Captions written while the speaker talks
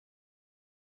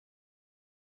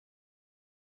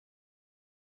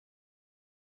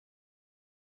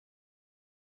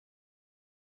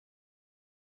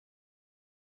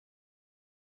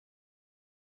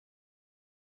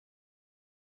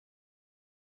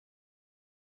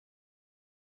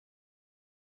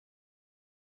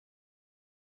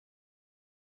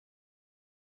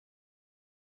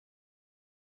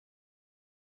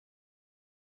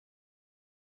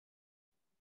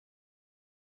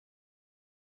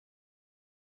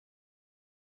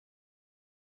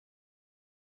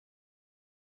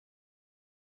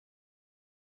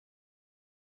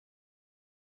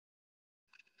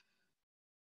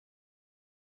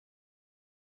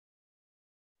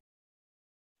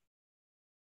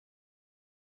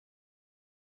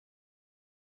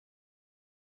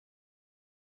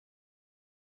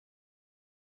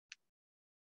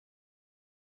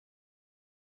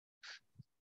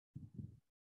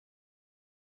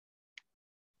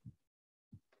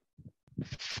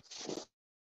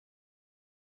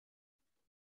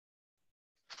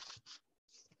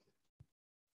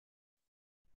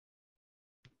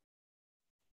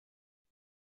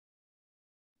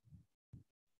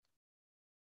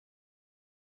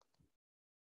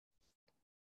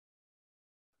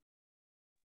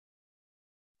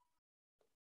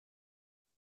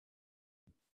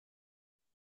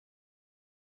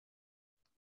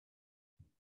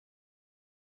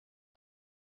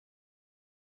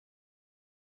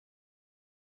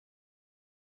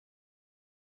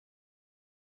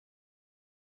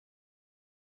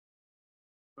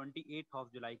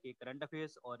जुलाई के current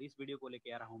affairs और इस वीडियो को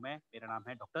लेके आ रहा हूं मैं। मेरा नाम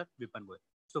है डॉक्टर विपन गोयल।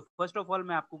 तो फर्स्ट ऑफ ऑल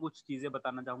मैं आपको कुछ चीजें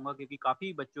बताना चाहूंगा क्योंकि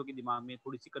काफी बच्चों के दिमाग में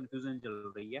थोड़ी सी कंफ्यूजन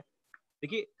चल रही है।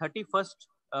 देखिए 31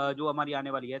 जो हमारी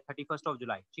आने वाली है 31 ऑफ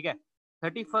जुलाई, ठीक है।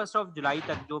 31 ऑफ जुलाई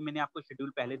तक जो मैंने आपको शेड्यूल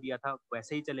पहले दिया था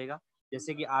वैसे ही चलेगा।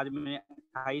 जैसे कि आज मैंने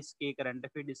 28 के करंट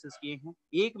अफेयर डिस्कस किए हैं।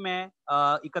 एक मैं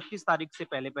 31 तारीख से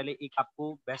पहले पहले एक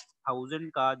आपको बेस्ट 1000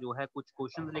 का जो है कुछ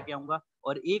क्वेश्चन लेके आऊंगा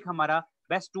और एक हमारा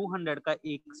बेस्ट 200 का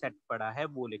एक सेट पड़ा है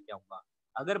वो लेके आऊंगा।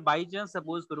 अगर बाई चांस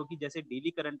सपोज करो कि जैसे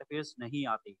डेली करंट अफेयर्स नहीं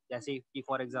आते, जैसे कि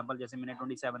फॉर एग्जांपल जैसे मैंने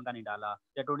 27 का नहीं डाला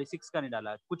या 26 का नहीं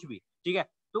डाला, कुछ भी, ठीक है,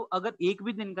 तो अगर एक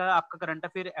भी दिन का आपका करंट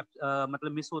अफेयर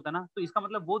मतलब मिस होता ना, तो इसका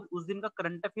मतलब वो उस दिन का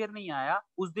करंट अफेयर नहीं आया।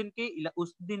 उस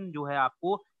दिन जो है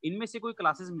आपको इनमें से कोई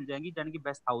क्लासेस मिल जाएंगी, यानी कि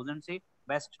बेस्ट 1000 से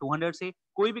बेस्ट 200 से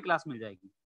कोई भी क्लास मिल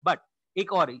जाएगी। बट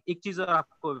एक चीज और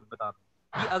आपको बता दूं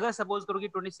कि अगर सपोज करो कि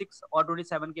 26 और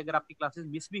 27 की अगर आपकी क्लासेस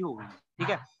मिस भी हो गई, ठीक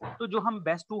है, तो जो हम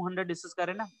बेस्ट 200 डिस्कस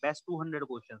करें ना, बेस्ट 200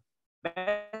 क्वेश्चन,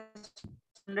 बेस्ट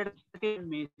 100 के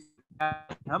में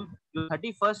हम जो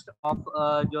 31 ऑफ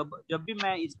जब भी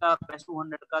मैं इसका बेस्ट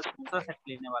 200 का दूसरा सेट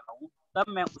लेने वाला हूँ, तब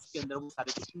मैं उसके अंदर वो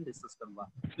सारे क्वेश्चन डिस्कस करूंगा।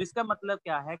 तो इसका मतलब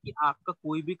क्या है कि आपका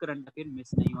कोई भी करंट अफेयर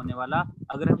मिस नहीं होने वाला।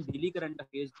 अगर हम डेली करंट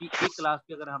अफेयर्स भी एक क्लास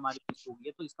की अगर हमारी मिस होगी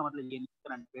है, तो इसका मतलब ये नहीं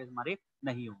करंट अफेयर्स हमारे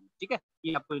नहीं होंगे, ठीक है।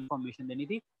 ये आपको इन्फॉर्मेशन देनी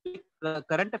थी।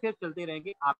 करंट अफेयर चलते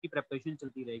रहेंगे, आपकी प्रिपरेशन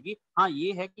चलती रहेगी। हाँ,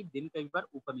 ये है कि दिन कई बार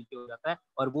ऊपर नीचे हो जाता है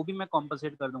और वो भी मैं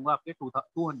कॉम्पनसेट कर दूंगा आपके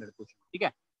 200 क्वेश्चन, ठीक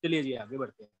है। चलिए जी आगे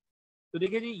बढ़ते हैं। तो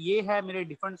देखिए जी, ये है मेरे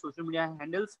डिफरेंट सोशल मीडिया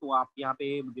हैंडल्स, तो आप यहाँ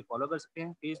पे मुझे फॉलो कर सकते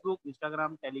हैं। फेसबुक,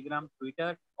 इंस्टाग्राम, टेलीग्राम,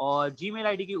 ट्विटर और जीमेल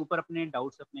आईडी के ऊपर अपने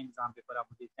डाउट्स, अपने एग्जाम पेपर आप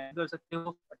मुझे सेंड कर सकते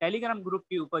हो। टेलीग्राम ग्रुप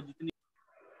के ऊपर जितनी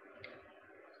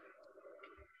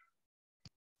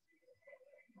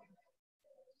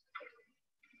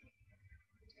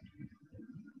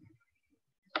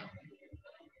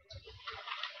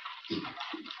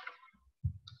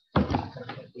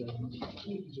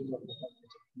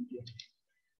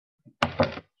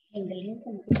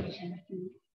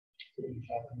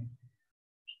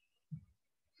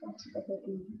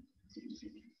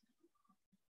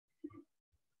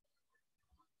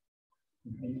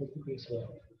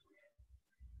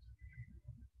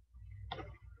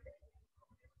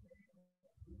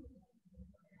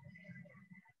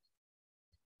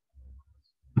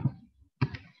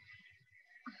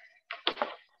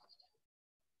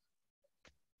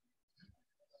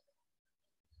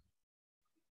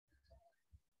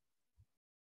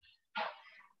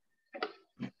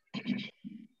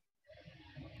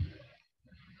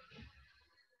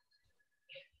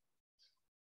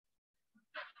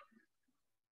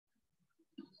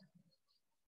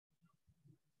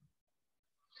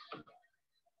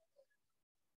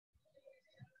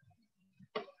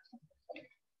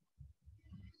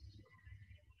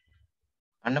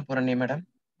Annapurani, madam.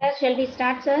 Shall we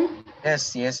start, sir?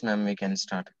 Yes, ma'am, we can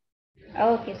start.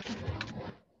 Okay, sir.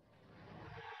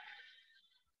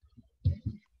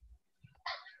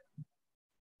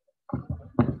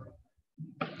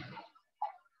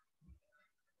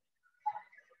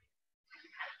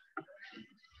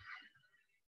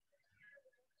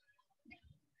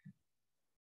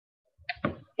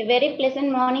 A very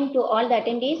pleasant morning to all the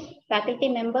attendees, faculty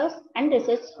members, and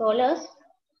research scholars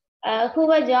who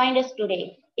have joined us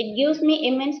today. It gives me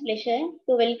immense pleasure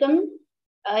to welcome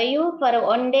you for a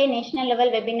one-day national level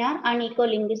webinar on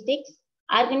Ecolinguistics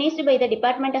organized by the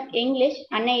Department of English,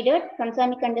 unaided,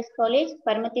 Kandaswami College,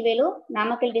 P.Velur,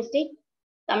 Namakkal district,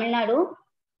 Tamil Nadu.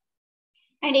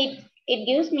 And it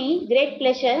gives me great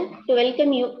pleasure to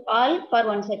welcome you all for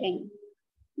once again.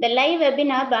 The live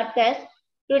webinar broadcast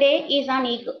today is on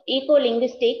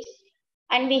Ecolinguistics,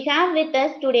 and we have with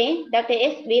us today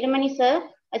Dr.S.Veeramani sir,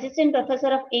 Assistant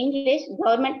Professor of English,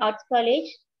 Government Arts College,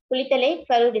 Kulithalai,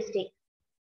 Karur district.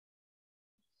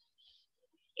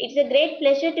 It's a great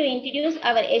pleasure to introduce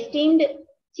our esteemed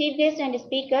Chief Guest and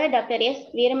Speaker,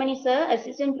 Dr.S.Veeramani sir,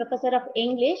 Assistant Professor of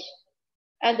English,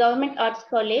 Government Arts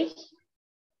College.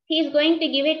 He is going to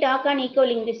give a talk on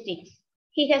Ecolinguistics.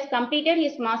 He has completed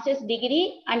his master's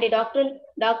degree and a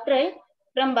doctoral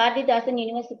from Bharathidasan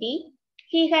University.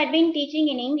 He had been teaching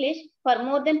in English for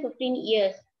more than 15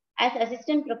 years as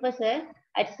assistant professor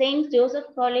at St. Joseph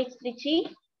College, Trichy,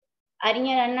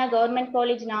 Arinyar Anna Government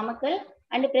College, Namakkal,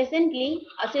 and presently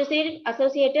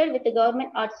associated with the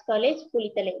Government Arts College,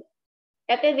 Kulithalai.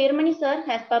 Dr. Veeramani sir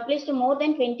has published more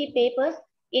than 20 papers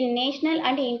in national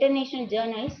and international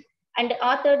journals and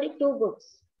authored 2 books.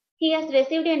 He has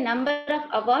received a number of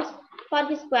awards for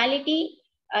his quality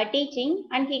teaching,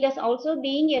 and he has also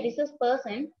been a research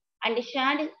person and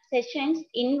shared sessions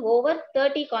in over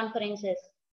 30 conferences.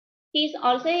 He is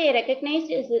also a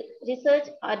recognized research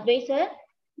advisor,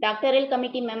 doctoral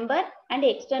committee member, and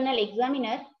external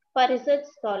examiner for research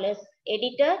scholars,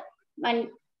 editor, and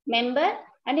member,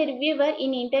 and a reviewer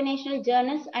in international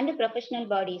journals and professional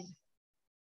bodies.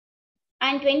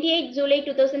 On 28 July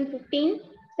 2015,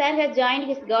 Sir has joined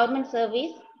his government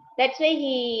service. That's why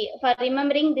for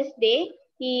remembering this day,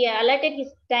 he allotted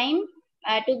his time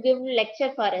to give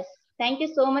lecture for us. Thank you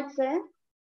so much, sir.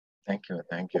 Thank you.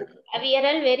 Thank you. We are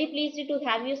all very pleased to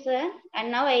have you, sir.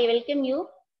 And now I welcome you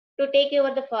to take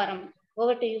over the forum.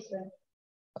 Over to you, sir.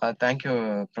 Thank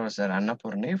you, Professor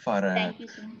Annapurni, for Thank you,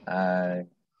 sir.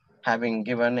 having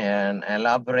given an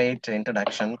elaborate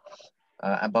introduction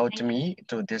about me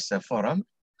to this forum.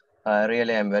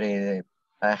 Really, I'm very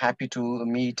happy to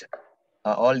meet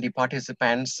all the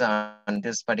participants on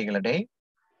this particular day.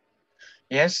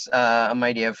 Yes,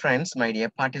 my dear friends, my dear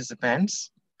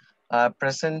participants,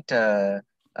 present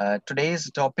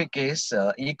today's topic is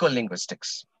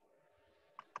ecolinguistics.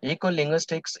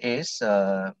 Ecolinguistics is,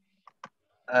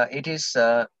 it is,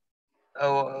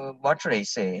 what should I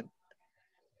say?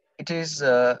 It is,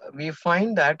 we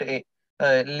find that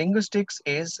linguistics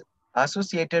is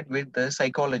associated with the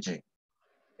psychology.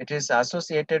 It is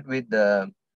associated with the,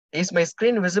 is my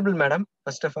screen visible, madam,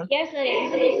 first of all? Yes, sir.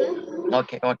 Yes, sir.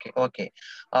 Okay.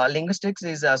 Linguistics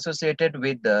is associated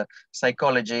with the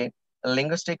psychology.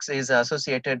 Linguistics is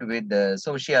associated with the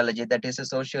sociology, that is a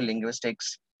social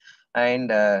linguistics.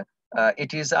 And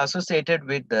it is associated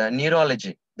with the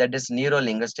neurology, that is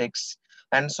neurolinguistics,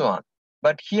 and so on.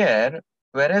 But here,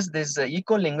 whereas this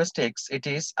ecolinguistics, it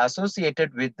is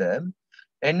associated with the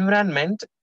environment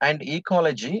and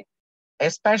ecology,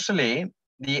 especially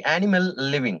the animal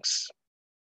livings.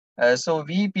 So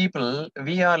we people,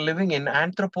 we are living in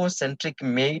anthropocentric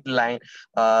made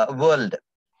world,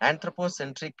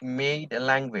 anthropocentric made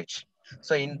language.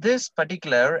 So in this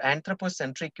particular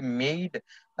anthropocentric made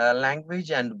language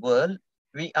and world,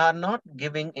 we are not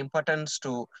giving importance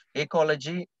to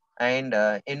ecology and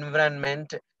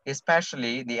environment,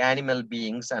 especially the animal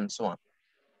beings and so on.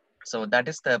 So that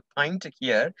is the point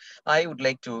here. I would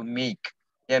like to make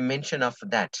a mention of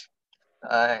that.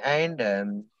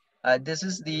 This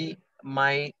is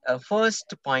my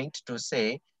first point to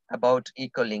say about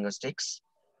ecolinguistics,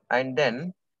 and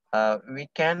then we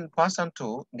can pass on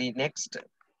to the next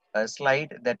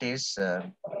slide. That is,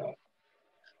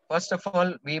 first of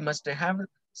all, we must have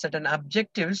certain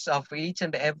objectives of each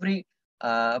and every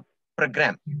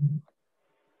program.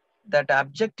 That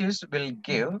objectives will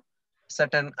give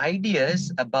certain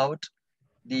ideas about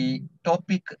the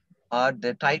topic or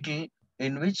the title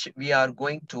in which we are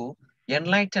going to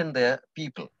enlighten the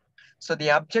people. So the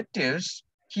objectives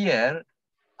here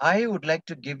I would like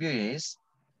to give you is,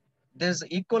 this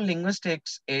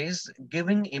ecolinguistics is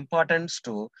giving importance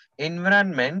to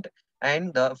environment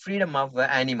and the freedom of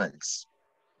animals.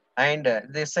 And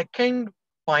the second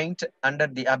point under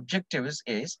the objectives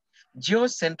is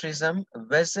geocentrism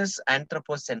versus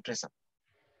anthropocentrism.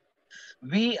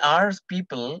 We are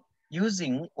people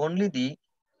using only the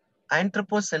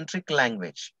anthropocentric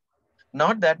language,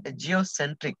 not that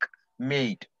geocentric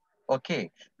made. Okay,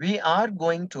 we are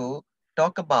going to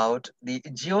talk about the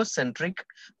geocentric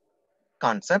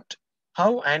concept,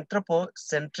 how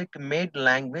anthropocentric made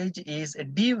language is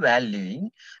devaluing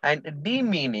and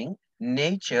demeaning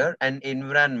nature and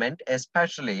environment,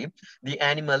 especially the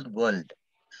animal world.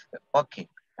 Okay,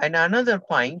 and another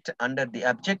point under the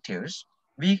objectives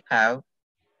we have,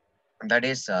 that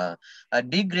is a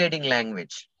degrading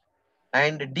language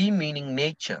and demeaning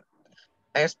nature,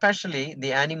 especially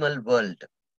the animal world.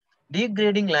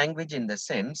 Degrading language in the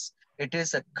sense, it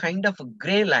is a kind of a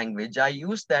gray language. I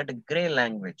use that gray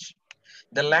language.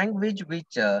 The language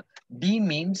which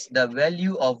demeans the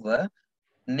value of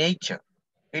nature.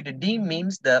 It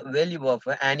demeans the value of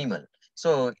an animal.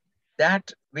 So that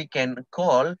we can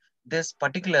call this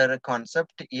particular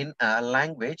concept in a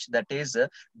language that is a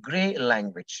gray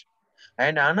language.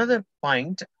 And another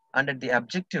point under the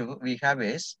objective we have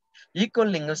is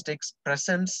ecolinguistics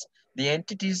presents the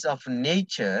entities of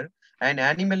nature and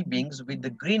animal beings with the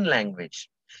green language.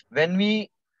 When we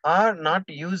are not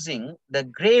using the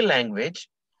gray language,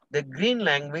 the green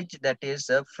language that is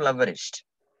flourished.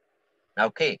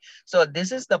 Okay, so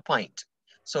this is the point.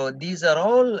 So these are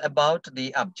all about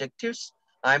the objectives.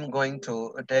 I'm going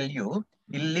to tell you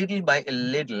little by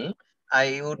little.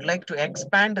 I would like to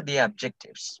expand the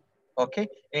objectives, okay,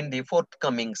 in the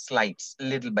forthcoming slides,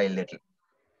 little by little.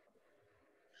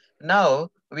 Now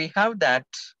we have that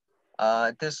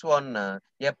this one, a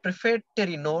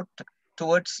prefatory note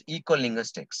towards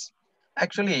ecolinguistics.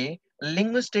 Actually,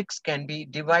 linguistics can be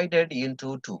divided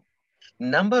into two.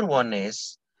 Number one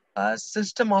is a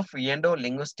system of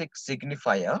endo-linguistic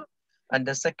signifier, and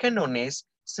the second one is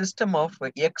system of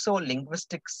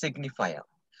exo-linguistic signifier.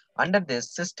 Under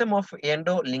this system of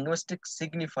endo-linguistic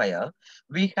signifier,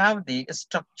 we have the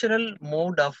structural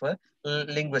mode of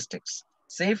linguistics.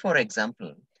 Say, for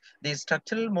example, the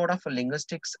structural mode of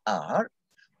linguistics are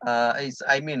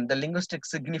the linguistic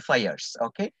signifiers,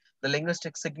 okay? The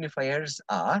linguistic signifiers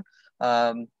are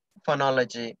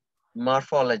phonology,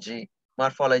 morphology,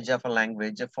 morphology of a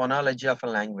language, phonology of a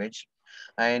language,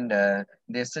 and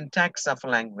the syntax of a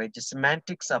language,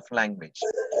 semantics of language.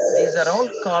 These are all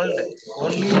called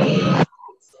only the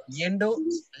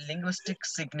endo-linguistic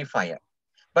signifier,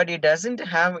 but it doesn't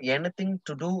have anything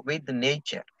to do with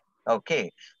nature.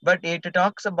 Okay, but it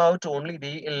talks about only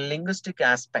the linguistic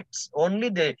aspects, only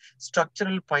the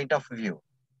structural point of view.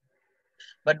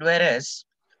 But whereas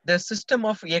the system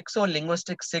of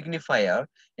exo-linguistic signifier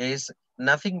is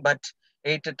nothing but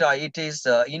it is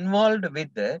involved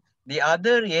with the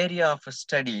other area of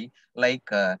study, like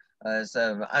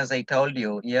as I told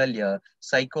you earlier,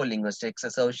 psycholinguistics,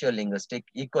 sociolinguistics,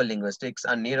 ecolinguistics,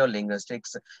 and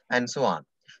neurolinguistics, and so on.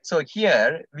 So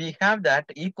here we have that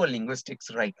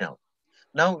ecolinguistics right now.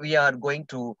 Now we are going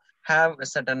to have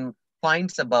certain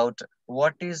points about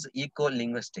what is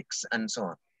ecolinguistics and so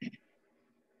on.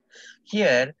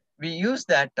 Here, we use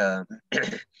that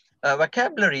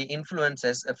vocabulary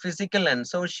influences a physical and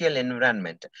social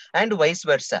environment and vice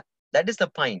versa. That is the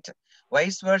point.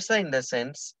 Vice versa in the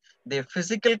sense, the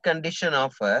physical condition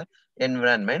of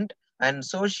environment and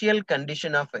social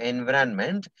condition of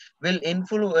environment will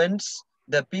influence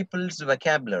the people's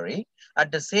vocabulary.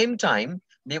 At the same time,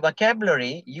 the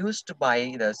vocabulary used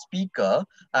by the speaker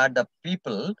or the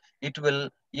people, it will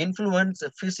influence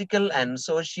physical and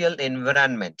social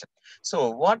environment. So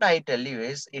what I tell you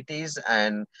is, it is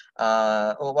an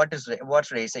what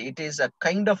should I say? It is a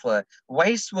kind of a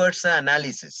vice versa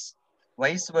analysis.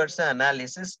 Vice versa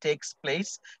analysis takes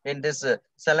place in this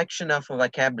selection of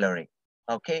vocabulary.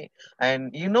 Okay,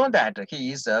 and you know that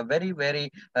he is a very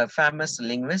famous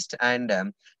linguist, and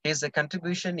his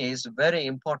contribution is very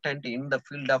important in the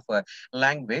field of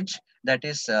language. That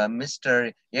is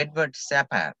Mr. Edward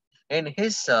Sapir. In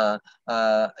his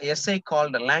essay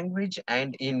called Language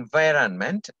and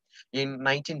Environment in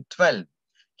 1912,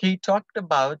 he talked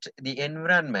about the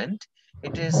environment.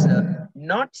 It is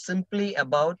not simply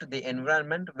about the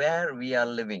environment where we are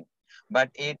living, but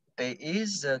it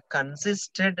is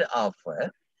consisted of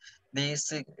the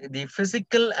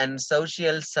physical and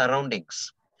social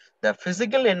surroundings. The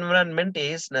physical environment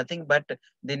is nothing but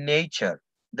the nature,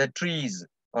 the trees,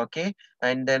 okay,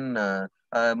 and then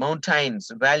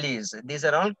mountains, valleys. These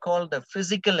are all called the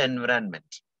physical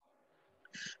environment.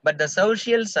 But the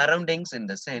social surroundings, in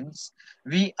the sense,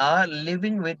 we are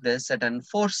living with the certain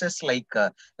forces like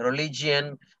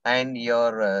religion and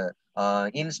your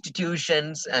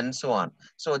institutions and so on.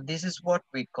 So this is what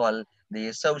we call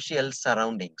the social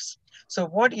surroundings. So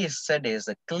what is said is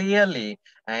clearly,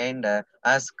 and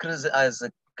as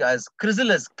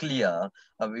Crizzle is clear,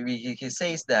 he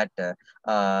says that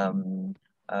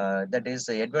that is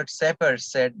Edward Sapir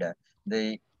said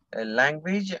the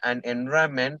language and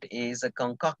environment is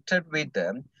concocted with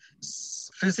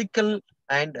physical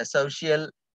and social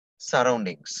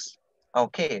surroundings.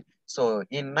 Okay, so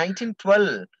in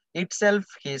 1912 itself,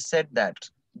 he said that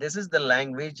this is the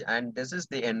language and this is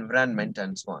the environment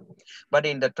and so on. But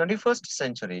in the 21st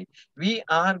century, we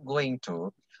are going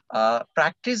to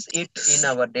practice it in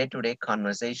our day-to-day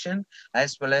conversation,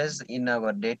 as well as in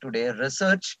our day-to-day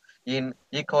research in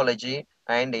ecology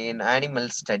and in animal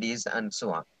studies and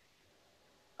so on.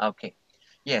 Okay,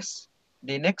 yes.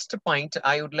 The next point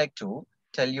I would like to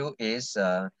tell you is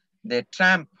the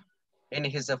Tramp in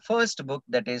his first book,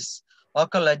 that is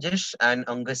Ecologisch and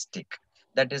Linguistik,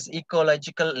 that is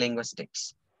Ecological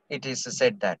Linguistics. It is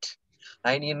said that.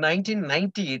 And in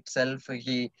 1990 itself,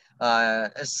 he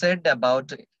said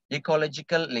about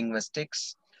ecological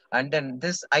linguistics. And then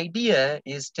this idea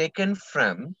is taken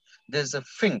from this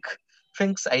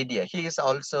Fink's idea. He is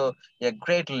also a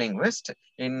great linguist.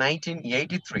 In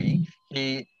 1983,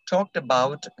 he talked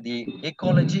about the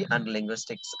ecology and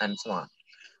linguistics and so on.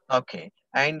 Okay,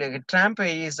 and Trump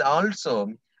is also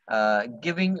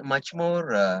giving much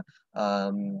more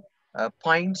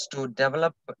points to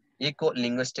develop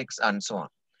eco-linguistics and so on.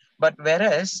 But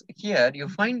whereas here you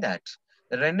find that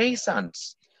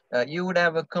Renaissance, you would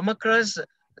have come across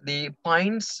the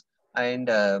points and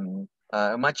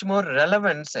much more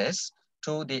relevances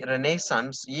to the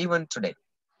Renaissance even today.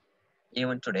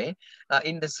 Even today,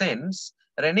 in the sense,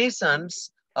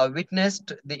 Renaissance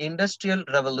witnessed the Industrial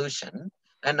Revolution,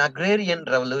 an agrarian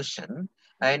revolution,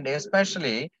 and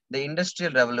especially the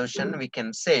Industrial Revolution, we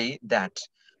can say that.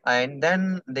 And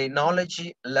then the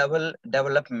knowledge level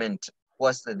development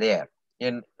was there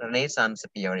in Renaissance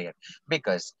period,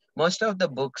 because most of the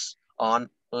books on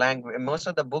language, most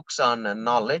of the books on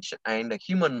knowledge and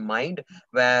human mind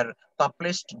were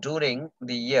published during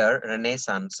the year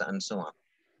Renaissance and so on.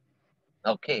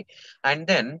 Okay, and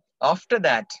then after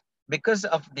that, because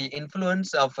of the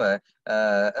influence of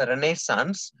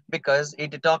Renaissance, because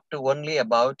it talked only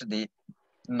about the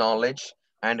knowledge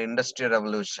and industrial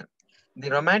revolution, the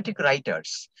Romantic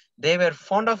writers, they were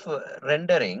fond of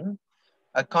rendering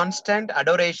a constant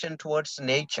adoration towards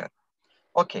nature.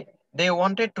 Okay, they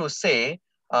wanted to say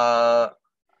uh,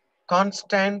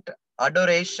 constant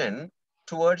adoration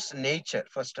towards nature,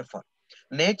 first of all.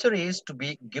 Nature is to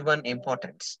be given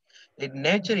importance.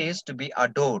 Nature is to be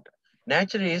adored.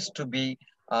 Nature is to be,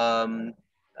 um,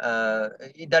 uh,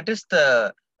 that is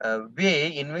the way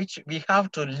in which we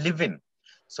have to live in.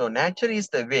 So nature is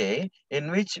the way in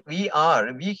which we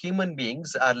human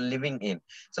beings are living in.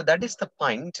 So that is the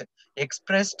point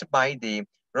expressed by the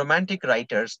Romantic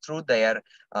writers through their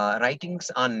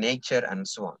writings on nature and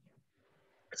so on.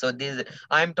 So this,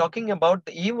 I am talking about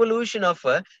the evolution of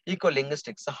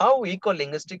ecolinguistics, how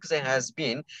ecolinguistics has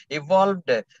been evolved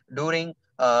during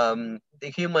the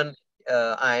human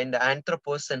and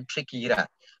anthropocentric era.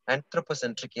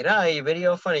 Anthropocentric era, I very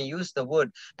often use the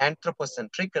word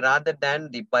anthropocentric rather than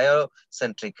the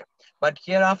biocentric. But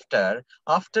hereafter,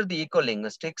 after the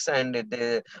ecolinguistics and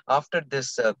after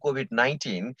this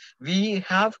COVID-19, we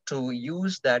have to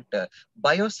use that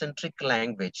biocentric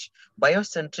language,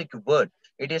 biocentric word.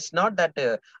 It is not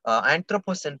that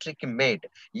anthropocentric made.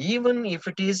 Even if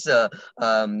it is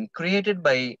created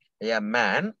by a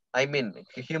man, I mean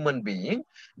a human being,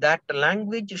 that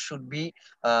language should be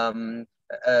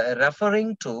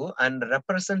referring to and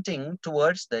representing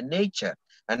towards the nature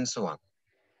and so on.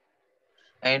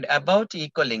 And about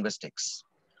ecolinguistics.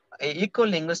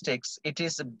 Ecolinguistics, it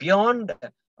is beyond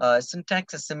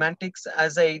syntax semantics,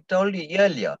 as I told you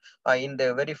earlier. In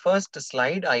the very first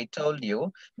slide, I told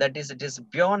you that it is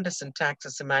beyond syntax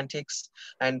semantics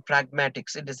and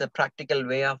pragmatics. It is a practical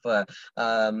way of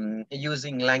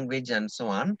using language and so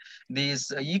on. These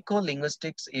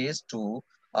ecolinguistics is to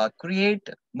create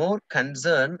more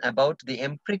concern about the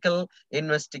empirical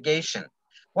investigation.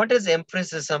 What is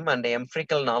empiricism and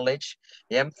empirical knowledge?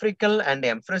 Empirical and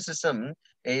empiricism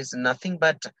is nothing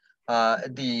but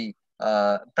the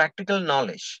practical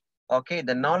knowledge. Okay,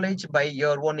 the knowledge by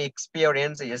your own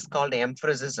experience is called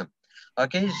empiricism.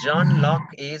 Okay, Jean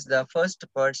Locke is the first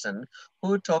person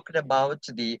who talked about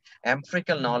the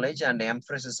empirical knowledge and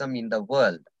empiricism in the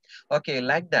world. Okay,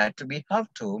 like that, we have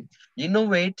to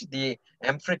innovate the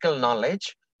empirical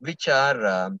knowledge which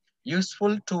are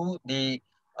useful to the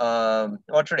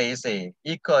what should I say,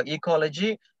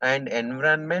 ecology and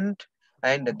environment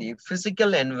and the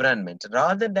physical environment.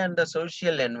 Rather than the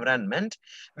social environment,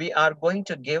 we are going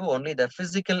to give only the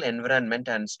physical environment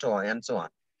and so on.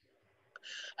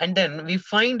 And then we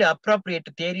find appropriate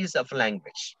theories of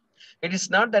language. It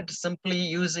is not that simply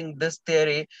using this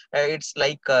theory, it's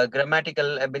like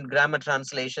grammatical, grammar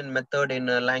translation method in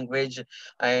language,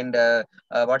 and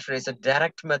what should I say,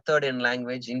 direct method in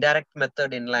language, indirect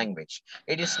method in language.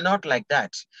 It is not like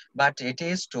that, but it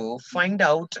is to find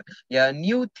out a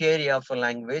new theory of a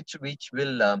language which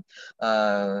will,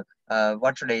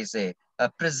 what should I say,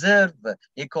 preserve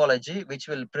ecology, which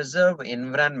will preserve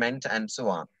environment and so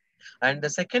on. And the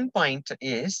second point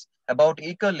is about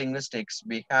ecolinguistics.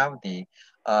 We have the,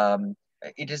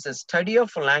 it is a study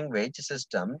of language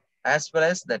system as well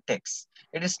as the text.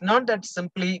 It is not that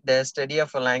simply the study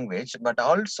of a language, but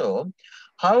also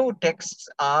how texts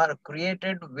are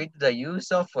created with the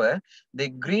use of the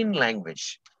green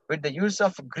language. With the use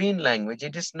of green language,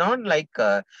 it is not like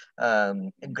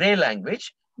gray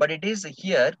language, but it is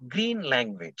here green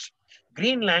language.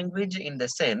 Green language in the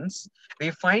sense,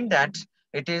 we find that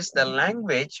it is the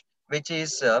language which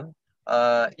is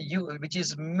which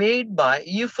is made by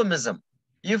euphemism,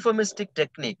 euphemistic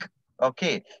technique.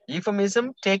 Okay,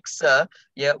 euphemism takes a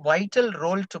vital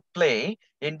role to play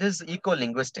in this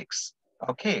eco-linguistics.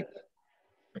 Okay.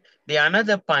 The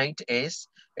another point is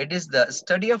it is the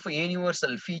study of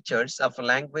universal features of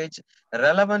language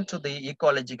relevant to the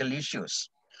ecological issues.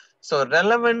 So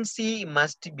relevancy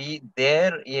must be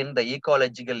there in the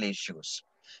ecological issues.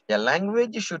 A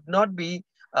language should not be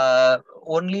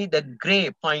only the gray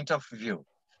point of view.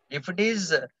 If it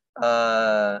is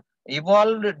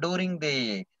evolved during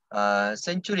the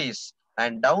centuries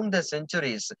and down the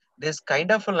centuries, this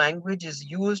kind of a language is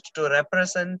used to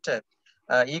represent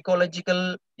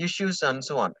ecological issues and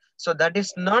so on. So that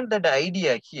is not the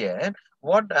idea here.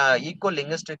 What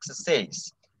ecolinguistics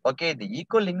says. Okay, the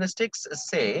ecolinguistics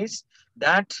says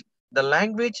that the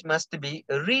language must be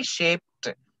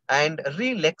reshaped and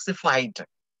relexified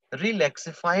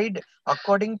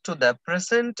according to the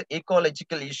present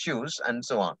ecological issues and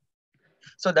so on.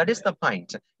 So that is the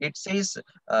point. It says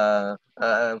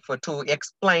for to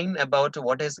explain about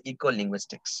what is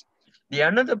ecolinguistics. The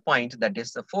another point, that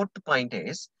is the fourth point,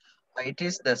 is it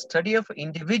is the study of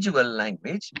individual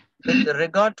language with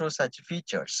regard to such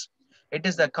features. It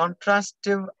is a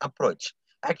contrastive approach.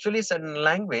 Actually, certain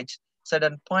language,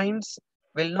 certain points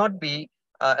will not be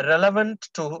relevant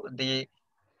to the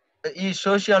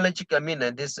sociological, I mean,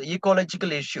 this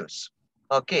ecological issues.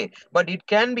 Okay, but it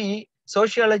can be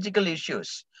sociological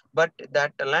issues, but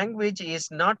that language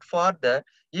is not for the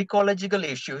ecological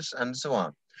issues and so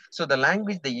on. So the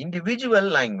language, the individual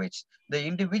language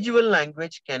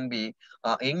can be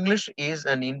English is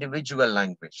an individual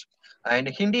language, and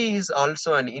Hindi is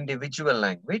also an individual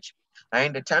language,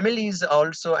 and Tamil is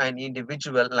also an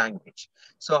individual language.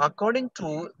 So according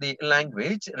to the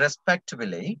language,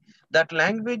 respectively, that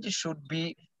language should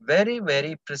be very,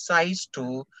 very precise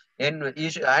to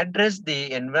address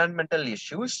the environmental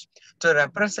issues, to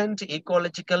represent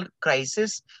ecological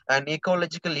crisis and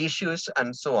ecological issues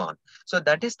and so on. So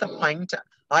that is the point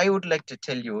I would like to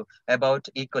tell you about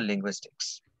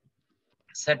ecolinguistics.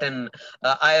 Certain,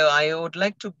 I would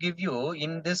like to give you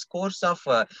in this course of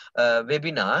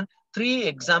webinar, 3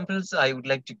 examples I would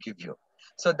like to give you.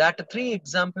 So that 3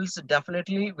 examples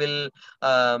definitely will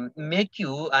make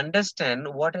you understand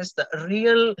what is the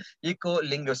real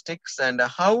eco-linguistics and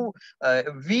how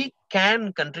we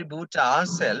can contribute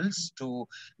ourselves to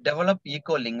develop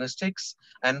eco-linguistics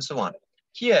and so on.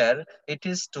 Here, it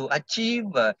is to achieve,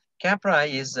 CAPRA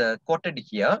is quoted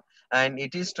here, and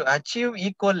it is to achieve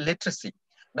equal literacy.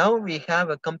 Now we have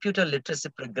a computer literacy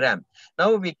program.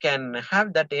 Now we can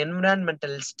have that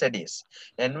environmental studies.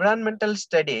 Environmental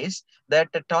studies that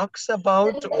talks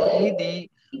about only the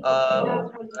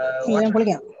what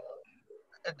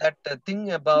that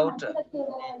thing about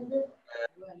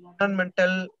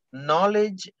environmental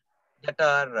knowledge that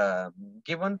are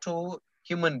given to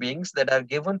human beings, that are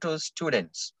given to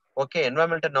students. Okay,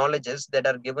 environmental knowledges that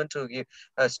are given to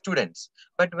students.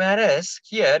 But whereas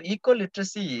here,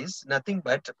 eco-literacy is nothing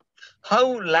but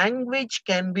how language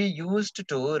can be used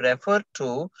to refer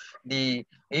to the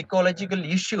ecological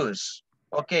issues.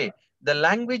 Okay, the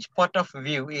language part of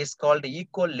view is called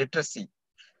eco-literacy.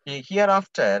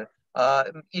 Hereafter,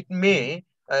 it may,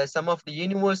 some of the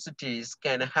universities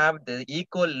can have the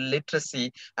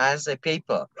eco-literacy as a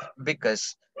paper,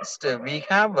 because we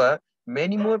have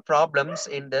many more problems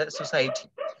in the society.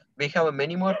 We have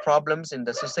many more problems in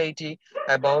the society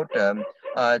about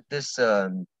this,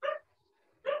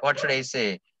 what should I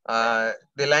say,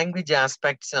 the language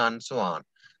aspects and so on.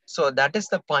 So that is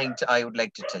the point I would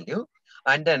like to tell you.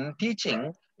 And then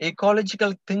teaching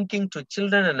ecological thinking to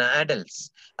children and adults.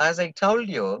 As I told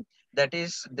you, that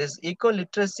is, this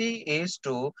eco-literacy is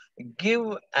to give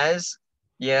as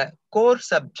a core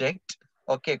subject,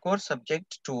 okay, core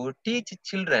subject to teach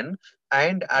children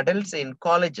and adults in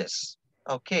colleges.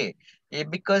 Okay,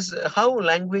 because how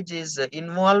language is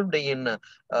involved in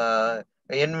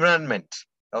environment,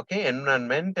 okay,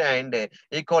 environment and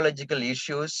ecological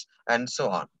issues and so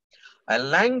on. A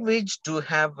language to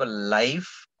have a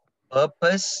life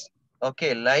purpose,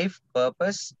 okay, life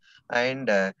purpose, and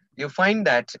you find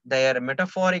that they are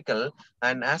metaphorical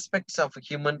and aspects of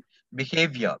human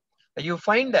behavior. You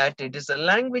find that it is a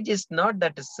language is not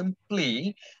that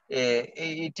simply,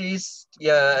 it is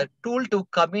a tool to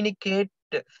communicate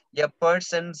a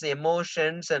person's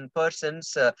emotions and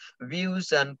person's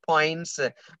views and points.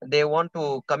 They want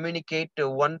to communicate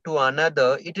one to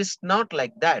another. It is not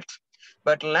like that.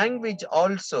 But language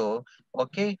also,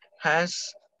 okay, has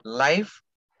life,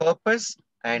 purpose,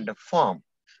 and form,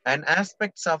 and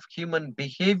aspects of human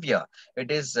behavior.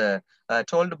 It is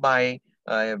told by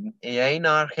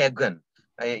Einar Hagen.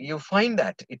 You find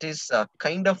that it is a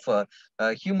kind of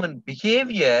human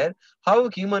behavior, how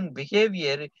human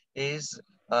behavior is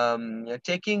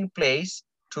taking place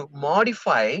to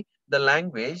modify the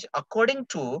language according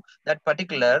to that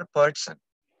particular person.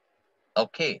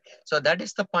 Okay, so that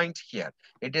is the point here.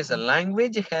 It is a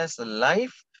language has a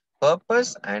life,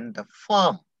 purpose, and the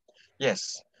form.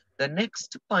 Yes. The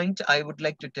next point I would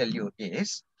like to tell you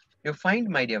is, you find,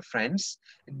 my dear friends,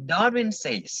 Darwin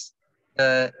says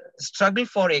the struggle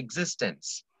for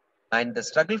existence, and the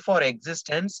struggle for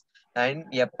existence and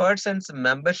a person's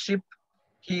membership,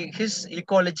 his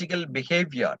ecological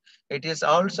behavior. It is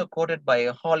also quoted by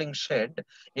Hollingshed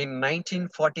in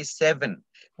 1947.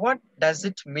 What does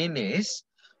it mean is,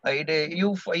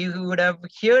 you would have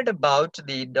heard about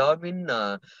the Darwin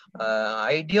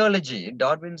ideology,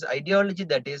 Darwin's ideology,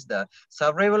 that is the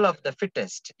survival of the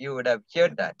fittest. You would have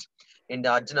heard that. In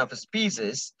the Origin of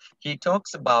Species, he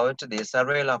talks about the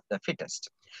survival of the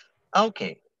fittest.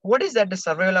 Okay, what is that, the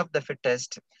survival of the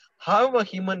fittest? How a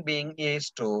human being is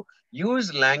to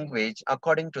use language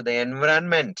according to the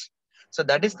environment. So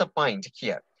that is the point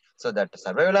here. So that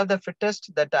survival of the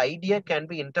fittest, that idea can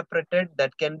be interpreted,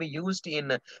 that can be used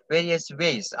in various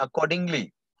ways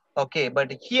accordingly. Okay,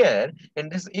 but here in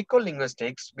this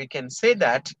eco-linguistics, we can say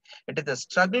that it is a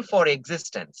struggle for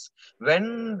existence.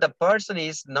 When the person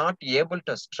is not able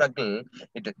to struggle,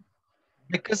 it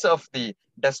because of the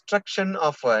destruction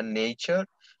of nature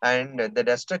and the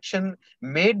destruction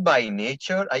made by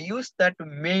nature. I use that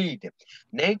made.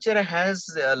 Nature has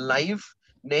life.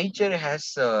 Nature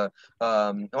has,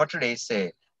 what should I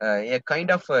say, a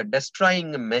kind of a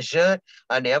destroying measure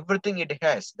and everything it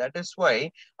has. That is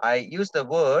why I use the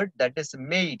word that is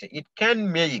made. It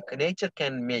can make, nature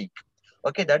can make.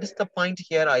 Okay, that is the point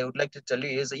here I would like to tell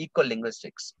you is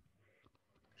eco-linguistics.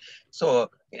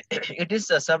 So it is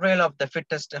a survival of the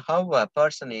fittest, how a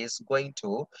person is going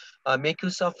to make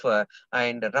use of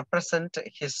and represent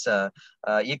his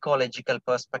ecological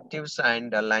perspectives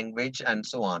and language and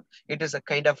so on. It is a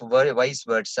kind of very vice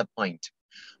versa point.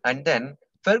 And then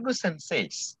Ferguson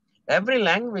says, every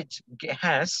language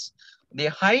has the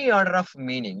high order of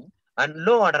meaning and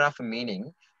low order of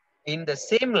meaning in the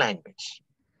same language,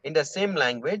 in the same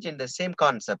language, in the same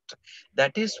concept.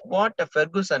 That is what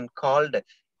Ferguson called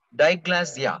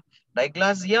diglasia.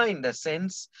 Diglasia in the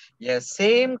sense, a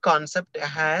same concept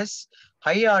has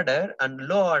high order and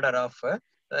low order of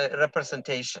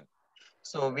representation.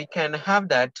 So we can have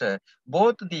that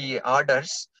both the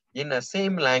orders in the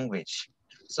same language.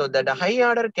 So that the high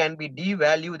order can be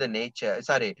devalue the nature,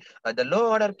 sorry, the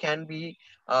low order can be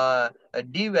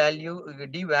devaluing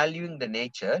the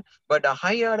nature, but a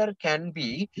high order can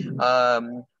be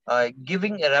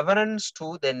giving a reverence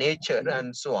to the nature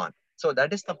and so on. So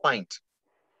that is the point.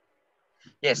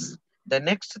 Yes, the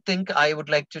next thing I would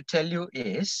like to tell you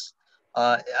is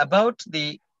about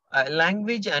the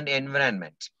language and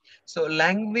environment. So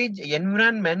language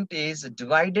environment is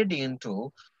divided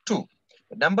into two.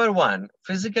 Number one,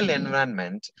 physical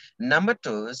environment. Number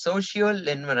two, social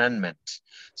environment.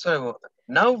 So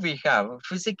now we have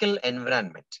physical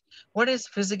environment. What is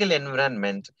physical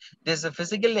environment? There's a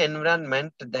physical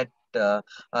environment that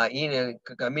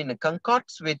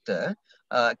concocts with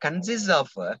consists of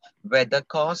weather,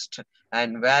 coast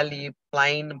and valley,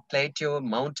 plain, plateau,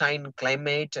 mountain,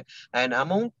 climate, and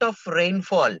amount of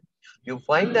rainfall. You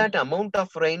find that amount of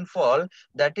rainfall,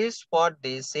 that is for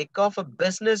the sake of a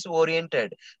business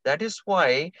oriented. That is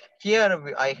why here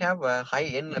I have a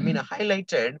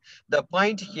highlighted the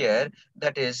point here,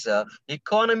 that is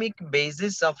economic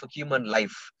basis of human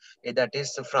life. That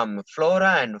is from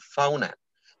flora and fauna.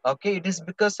 Okay, it is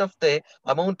because of the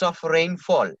amount of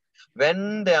rainfall.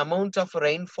 When the amount of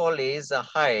rainfall is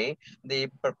high, the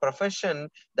profession,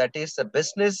 that is a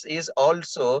business, is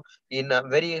also in a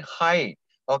very high,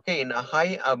 okay, in a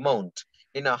high amount,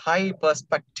 in a high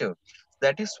perspective.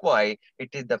 That is why it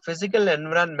is the physical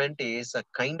environment is a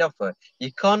kind of a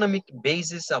economic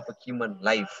basis of a human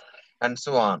life and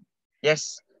so on.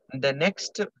 Yes, the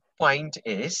next point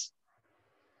is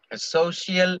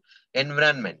social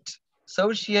environment.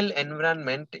 Social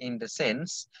environment in the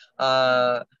sense,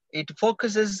 it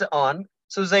focuses on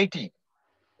society,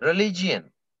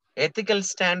 religion, ethical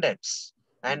standards,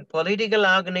 and political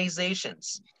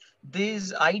organizations.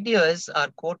 These ideas are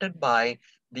quoted by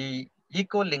the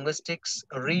eco-linguistics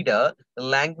reader,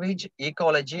 Language,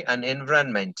 Ecology, and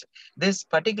Environment. This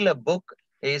particular book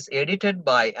is edited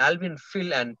by Alvin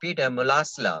Phil and Peter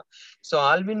Mulasla. So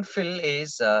Alvin Phil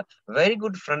is a very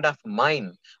good friend of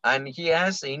mine, and he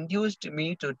has induced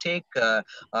me to take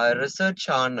research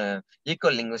on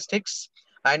eco-linguistics.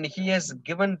 and he has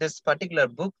given this particular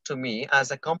book to me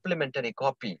as a complimentary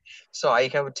copy. So I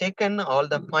have taken all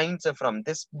the points from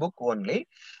this book only,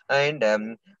 and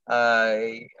uh,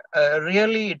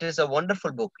 really it is a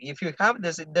wonderful book. If you have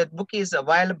this, that book is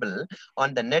available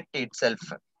on the net itself.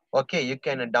 Okay, you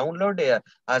can download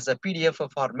as a PDF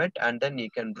format, and then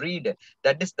you can read.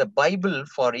 That is the Bible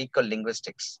for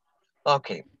ecolinguistics.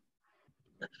 Okay,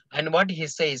 and what he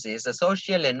says is a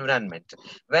social environment,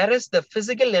 whereas the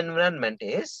physical environment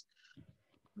is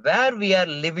where we are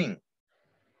living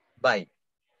by.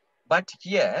 But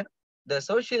here, the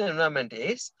social environment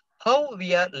is how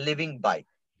we are living by.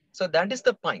 So that is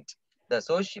the point.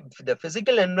 The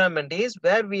physical environment is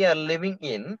where we are living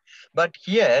in, but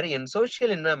here in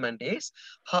social environment is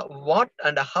what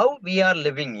and how we are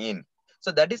living in.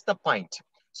 So that is the point.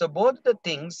 So both the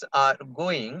things are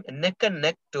going neck and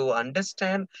neck to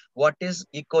understand what is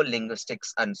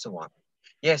eco-linguistics and so on.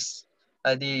 Yes,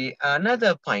 the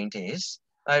another point is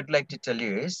I'd like to tell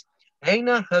you is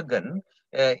Einar Hagen,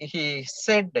 he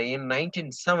said in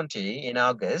 1970 in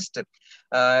August,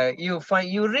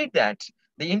 you read that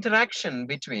the interaction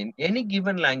between any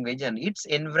given language and its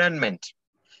environment,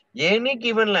 any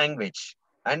given language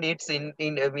and its in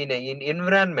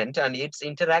environment and its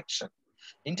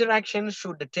interaction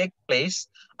should take place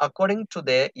according to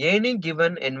the any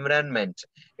given environment.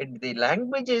 The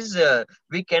language is,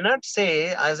 we cannot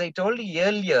say, as I told you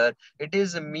earlier, it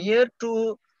is mere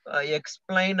to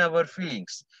explain our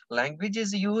feelings. Language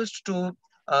is used to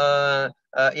a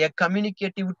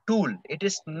communicative tool. It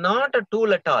is not a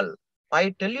tool at all.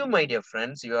 I tell you, my dear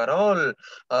friends, you are all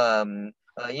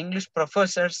English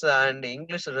professors and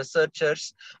English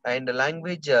researchers and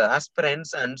language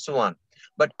aspirants and so on.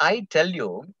 But I tell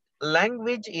you,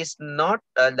 language is not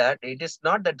that, it is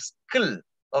not that skill.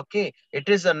 Okay, it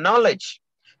is a knowledge.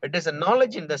 It is a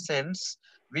knowledge in the sense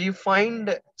we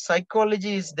find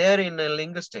psychology is there in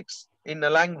linguistics, in a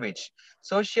language.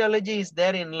 Sociology is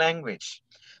there in language.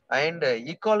 And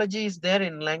ecology is there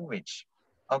in language.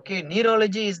 Okay,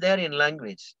 neurology is there in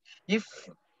language. If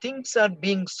things are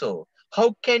being so,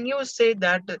 how can you say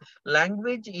that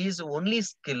language is only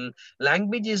skill?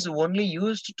 Language is only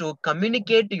used to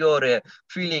communicate your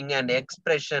feeling and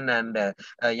expression and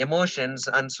emotions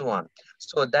and so on.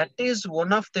 So that is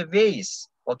one of the ways,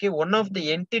 okay, one of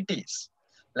the entities.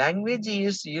 Language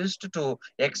is used to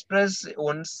express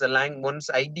one's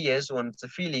ideas, one's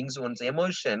feelings, one's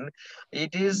emotion.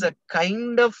 It is a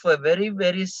kind of a very,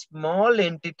 very small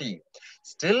entity.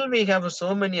 Still, we have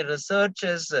so many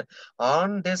researchers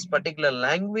on this particular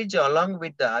language along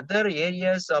with the other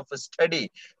areas of study,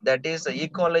 that is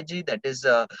ecology, that is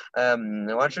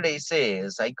what should I say,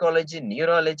 psychology,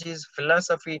 neurology,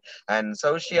 philosophy and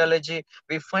sociology.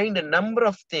 We find a number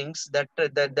of things that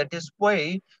is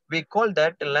why we call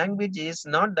that language is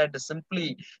not that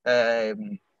simply a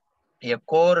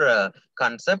core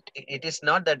concept. It is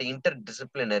not that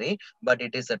interdisciplinary, but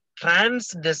it is a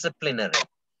transdisciplinary.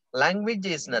 Language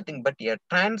is nothing but a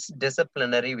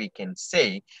transdisciplinary, we can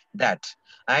say that.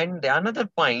 And another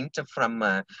point from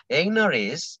Einar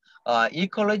is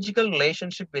ecological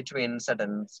relationship between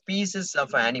certain species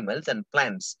of animals and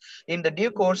plants. In the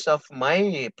due course of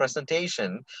my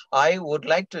presentation, I would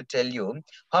like to tell you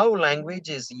how language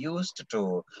is used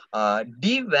to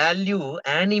devalue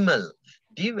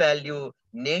devalue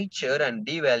nature and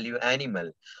devalue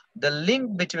animal. The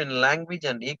link between language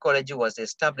and ecology was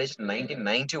established in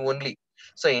 1990 only.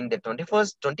 So in the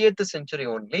 20th century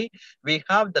only, we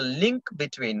have the link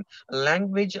between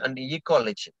language and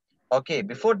ecology. Okay,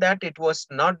 before that it was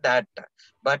not that,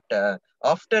 but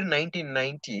after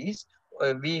 1990s,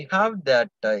 we have that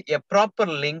a proper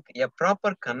link, a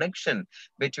proper connection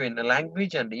between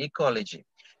language and ecology.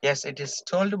 Yes, it is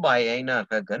told by Einar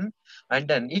Hagen. And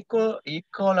then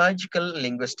ecological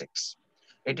linguistics.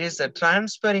 It is a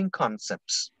transferring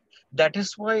concepts. That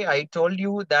is why I told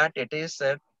you that it is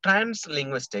a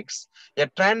translinguistics, a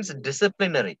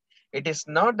transdisciplinary. It is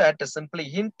not that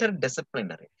simply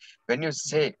interdisciplinary. When you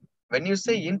say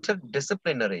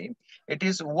interdisciplinary, it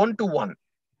is one-to-one.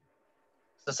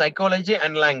 So psychology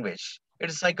and language. It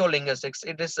is psycholinguistics.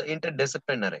 It is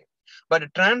interdisciplinary.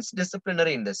 But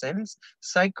transdisciplinary in the sense,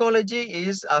 psychology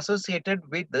is associated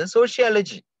with the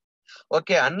sociology.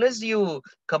 Okay, unless you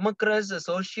come across the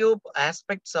socio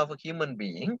aspects of a human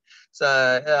being,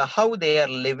 so, how they are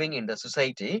living in the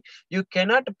society, you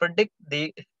cannot predict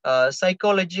the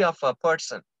psychology of a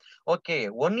person. Okay,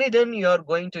 only then you are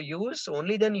going to use,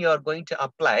 only then you are going to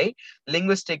apply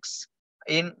linguistics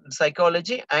in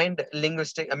psychology and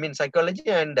psychology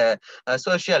and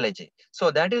sociology.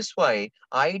 So that is why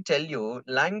I tell you,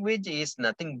 language is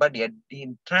nothing but a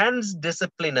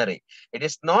transdisciplinary. It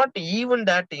is not even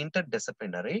that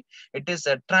interdisciplinary. It is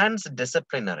a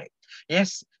transdisciplinary.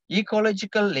 Yes,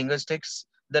 ecological linguistics.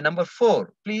 The number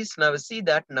 4, please now see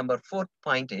that number 4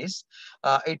 point is,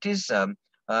 it is um,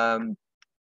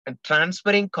 and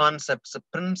transferring concepts,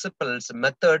 principles,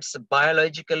 methods,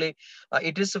 biologically,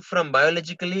 it is from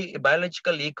biological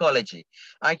ecology.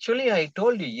 Actually, I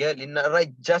told you, yeah,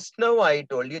 right just now I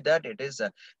told you that it is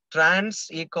a trans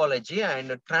ecology and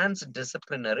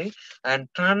transdisciplinary and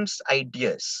trans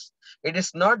ideas. It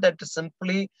is not that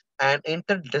simply an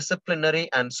interdisciplinary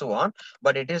and so on,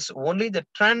 but it is only the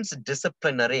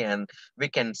transdisciplinary, and we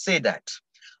can say that.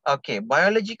 Okay,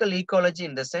 biological ecology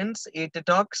in the sense it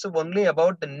talks only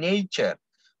about the nature.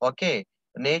 Okay,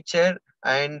 nature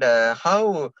and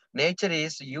how nature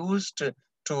is used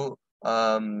to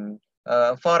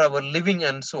for our living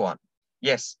and so on.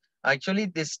 Yes, actually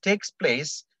this takes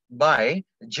place by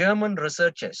German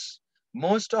researchers,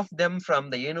 most of them from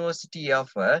the University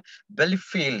of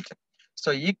Bielefeld.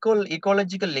 So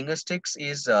ecological linguistics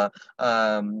is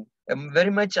very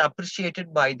much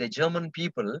appreciated by the German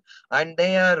people, and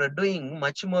they are doing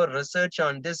much more research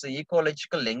on this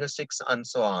ecological linguistics and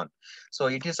so on. So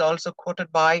it is also quoted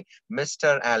by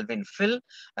Mr. Alvin Phil.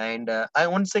 And I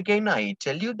once again, I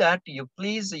tell you that you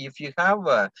please, if you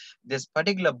have this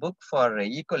particular book for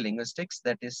ecolinguistics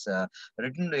that is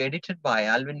edited by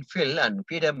Alvin Phil and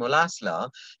Peter Molasla,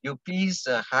 you please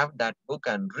have that book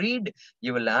and read.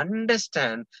 You will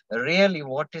understand really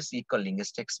what is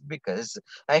ecolinguistics, because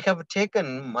I have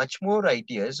taken much more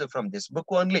ideas from this book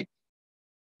only.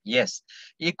 Yes,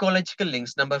 ecological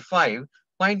links. Number 5,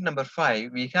 point number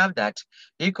 5, we have that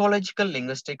ecological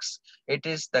linguistics. It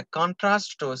is the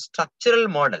contrast to structural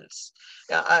models.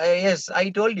 Yes, I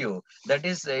told you that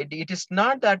is it is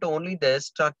not that only the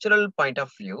structural point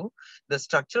of view. The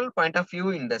structural point of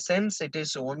view, in the sense, it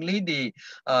is only the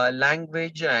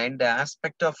language and the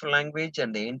aspect of language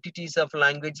and the entities of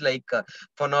language, like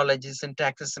phonology,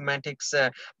 syntax, semantics,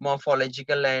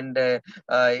 morphological, and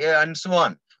so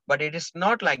on. But it is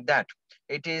not like that.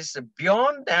 It is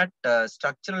beyond that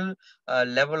structural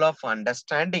level of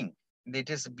understanding.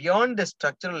 It is beyond the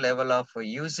structural level of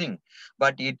using,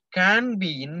 but it can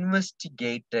be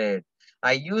investigated.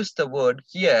 I use the word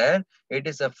here. It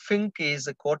is a Fink is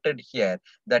quoted here.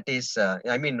 That is,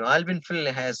 Alvin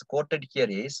Phil has quoted here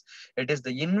is, it is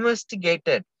the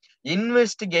investigated.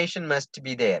 Investigation must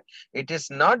be there. It is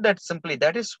not that simply.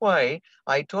 That is why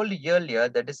I told you earlier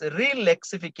that is a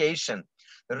re-lexification.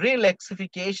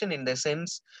 Re-lexification in the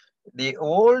sense, the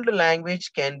old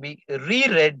language can be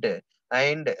reread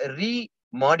and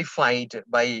re-modified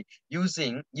by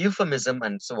using euphemism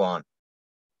and so on.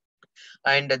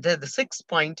 And the sixth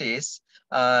point is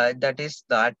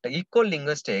that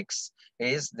ecolinguistics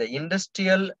is the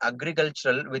industrial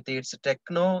agricultural with its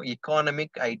techno-economic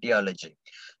ideology.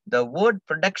 The word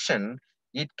production,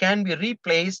 it can be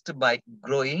replaced by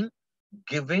growing,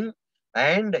 giving,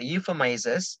 and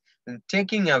euphemizes,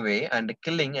 taking away and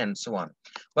killing and so on.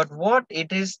 But what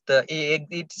it is,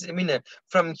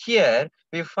 from here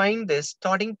we find the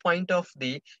starting point of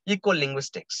the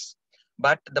ecolinguistics.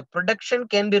 But the production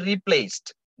can be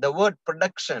replaced. The word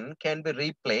production can be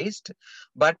replaced,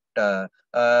 but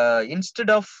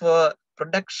instead of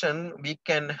production, we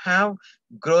can have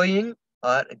growing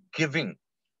or giving.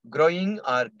 Growing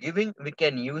or giving, we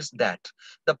can use that.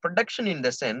 The production, in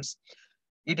the sense,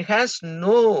 it has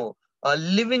no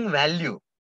living value.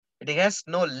 It has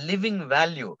no living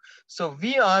value. So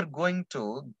we are going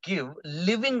to give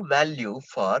living value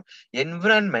for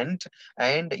environment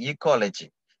and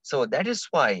ecology. So that is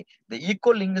why the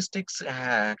ecolinguistics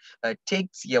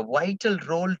takes a vital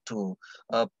role to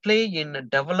play in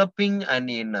developing and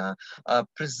in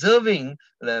preserving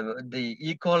the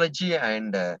ecology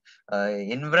and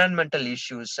environmental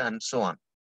issues and so on.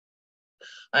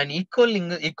 And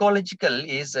ecological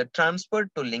is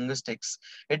transferred to linguistics.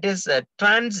 It is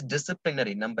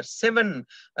transdisciplinary. Number 7,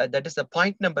 that is the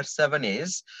point number 7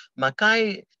 is,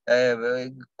 Mackay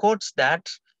quotes that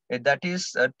that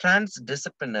is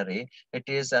transdisciplinary. It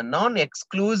is a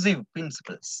non-exclusive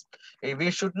principles.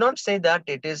 We should not say that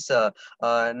it is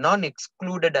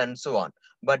non-excluded and so on,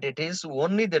 but it is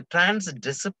only the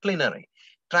transdisciplinary.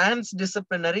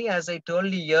 Transdisciplinary, as I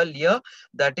told you earlier,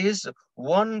 that is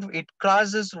it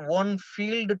crosses one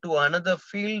field to another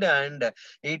field and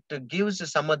it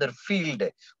gives some other field.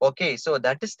 Okay, so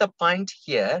that is the point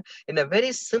here. In a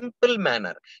very simple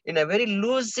manner, in a very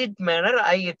lucid manner,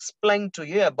 I explained to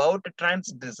you about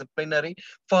transdisciplinary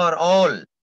for all.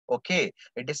 Okay,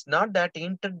 it is not that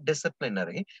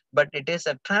interdisciplinary, but it is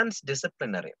a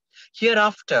transdisciplinary.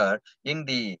 Hereafter, in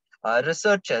the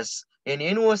researches in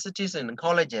universities and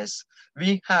colleges,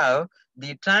 we have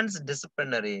the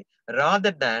transdisciplinary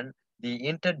rather than the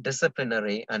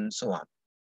interdisciplinary and so on.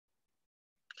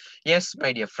 Yes,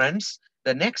 my dear friends,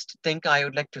 the next thing I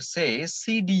would like to say is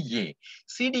CDA.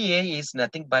 CDA is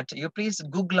nothing but, you please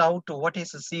Google out what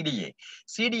is a CDA.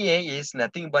 CDA is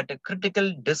nothing but a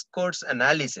critical discourse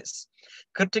analysis.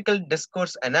 Critical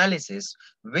discourse analysis,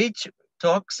 which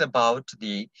talks about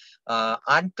the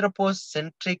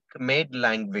anthropocentric made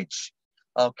language.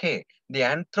 Okay, the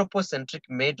anthropocentric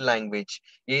made language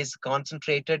is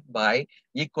concentrated by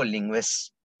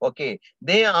ecolinguists. Okay,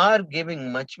 they are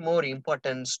giving much more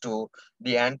importance to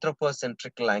the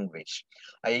anthropocentric language.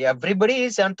 Everybody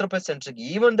is anthropocentric.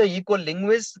 Even the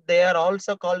eco-linguists, they are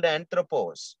also called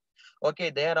anthropos. Okay,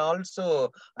 they are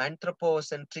also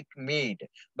anthropocentric made.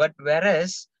 But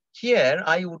whereas here,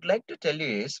 I would like to tell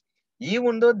you is,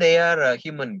 even though they are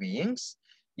human beings,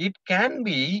 it can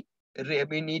be, I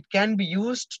mean, it can be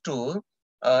used to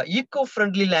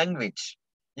eco-friendly language,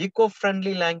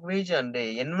 eco-friendly language and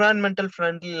environmental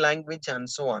friendly language and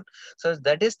so on. So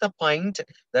that is the point.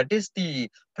 That is the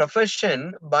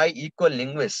profession by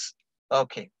eco-linguists.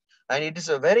 Okay. And it is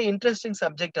a very interesting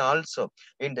subject also.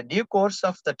 In the due course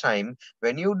of the time,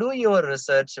 when you do your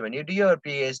research, when you do your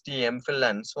PhD, MPhil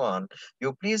and so on,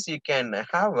 you can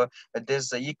have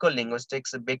this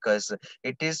eco-linguistics, because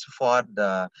it is for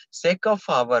the sake of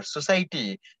our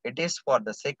society. It is for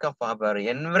the sake of our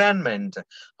environment,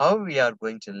 how we are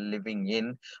going to living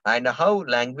in, and how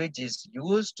language is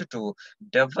used to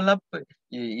develop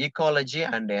ecology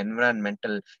and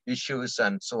environmental issues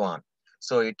and so on.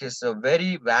 So it is a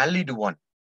very valid one.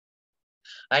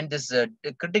 And this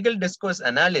critical discourse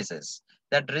analysis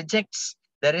that rejects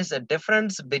there is a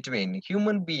difference between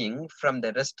human being from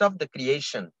the rest of the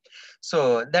creation.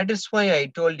 So that is why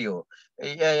I told you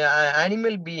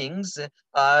animal beings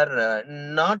are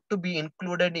not to be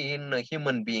included in a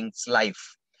human being's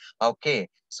life. Okay,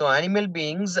 so animal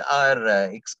beings are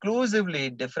exclusively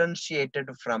differentiated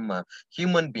from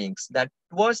human beings. That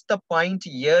was the point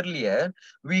earlier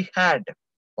we had.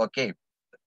 Okay,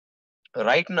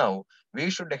 right now we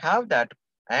should have that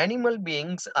animal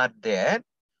beings are there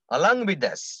along with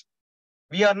us.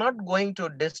 We are not going to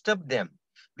disturb them.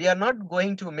 We are not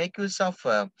going to make use of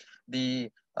the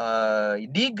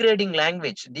degrading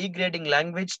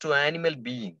language to animal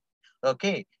being.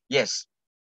 Okay, yes,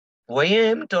 why I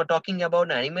am talking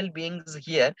about animal beings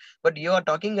here, but you are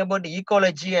talking about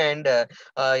ecology and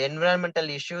environmental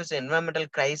issues, environmental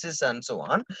crisis and so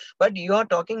on. But you are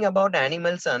talking about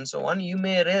animals and so on. You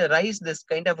may raise this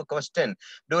kind of a question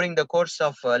during the course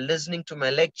of listening to my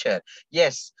lecture.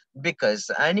 Yes, because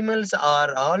animals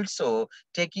are also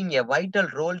taking a vital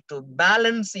role to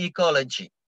balance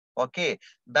ecology. Okay,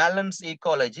 balance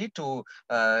ecology to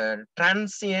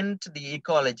transient the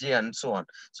ecology and so on.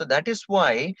 So that is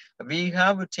why we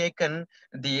have taken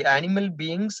the animal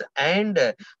beings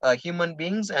and human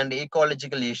beings and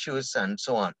ecological issues and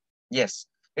so on. Yes,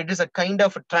 it is a kind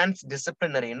of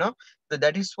transdisciplinary, you know. So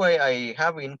that is why I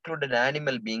have included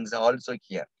animal beings also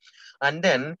here. And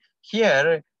then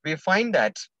here we find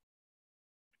that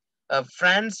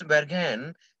Franz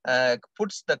Bergen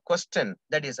puts the question,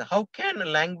 that is, how can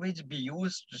language be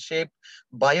used to shape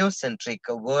biocentric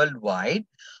worldwide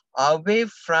away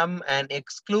from an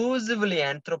exclusively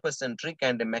anthropocentric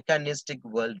and mechanistic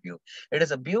worldview? It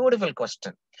is a beautiful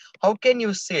question. How can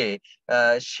you say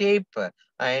shape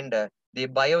and the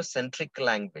biocentric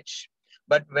language?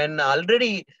 But when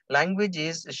already language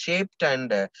is shaped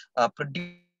and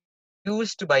produced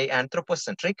by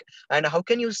anthropocentric, and how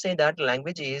can you say that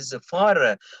language is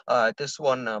for this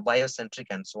one biocentric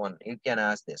and so on? You can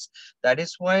ask this. That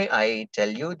is why I tell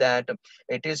you that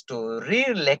it is to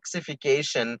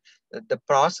re-lexification. The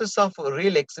process of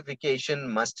re-lexification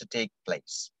must take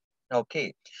place.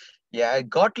 Okay. Yeah,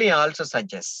 Gottlieb also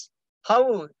suggests.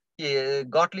 How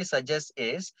Gottlieb suggests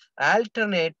is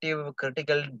alternative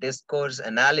critical discourse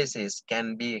analysis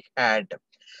can be had,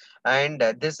 and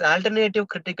this alternative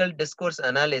critical discourse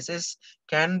analysis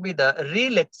can be the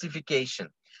re-lexification,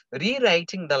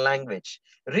 rewriting the language,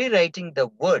 rewriting the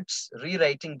words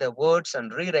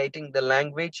and rewriting the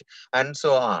language and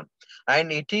so on.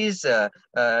 And it is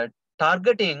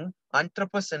targeting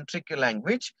anthropocentric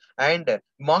language and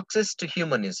Marxist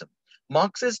humanism.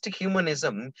 Marxist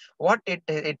humanism, what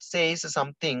it says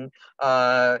something,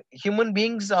 human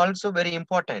beings are also very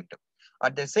important.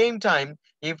 At the same time,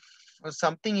 if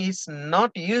something is not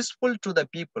useful to the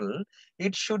people,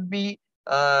 it should be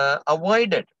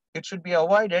avoided. It should be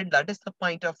avoided. That is the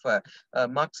point of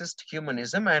Marxist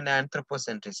humanism and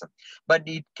anthropocentrism. But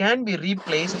it can be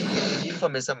replaced with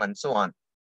euphemism and so on.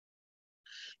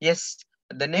 Yes,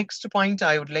 the next point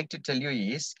I would like to tell you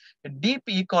is deep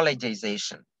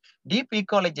ecologization. Deep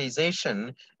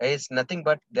ecologization is nothing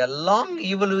but the long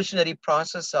evolutionary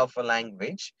process of a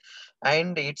language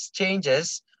and its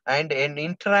changes and an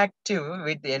interactive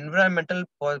with the environmental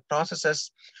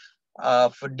processes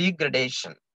of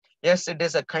degradation. Yes, it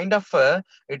is a kind of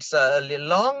it's a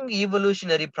long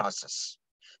evolutionary process.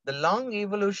 The long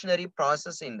evolutionary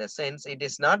process, in the sense, it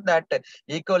is not that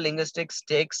eco-linguistics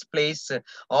takes place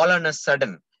all on a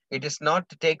sudden. It is not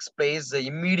takes place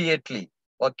immediately.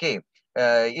 Okay.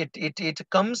 It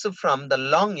comes from the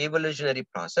long evolutionary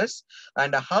process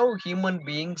and how human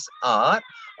beings are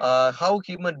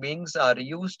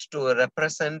used to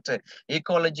represent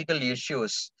ecological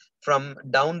issues from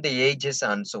down the ages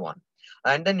and so on.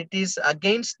 And then it is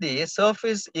against the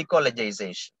surface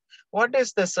ecologization. What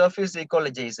is the surface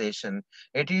ecologization?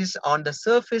 It is on the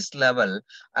surface level,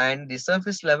 and the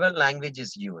surface level language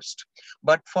is used.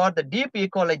 But for the deep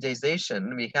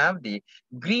ecologization, we have the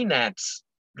green ads.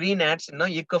 Green ads,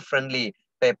 eco-friendly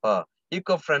paper,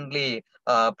 eco-friendly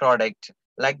product.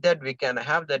 Like that, we can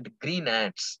have that green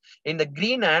ads. In the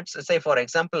green ads, say for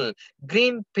example,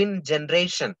 green pin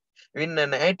generation. In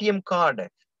an ATM card,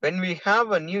 when we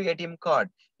have a new ATM card,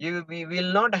 we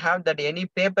will not have that any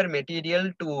paper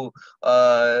material to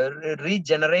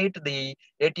regenerate the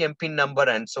ATM pin number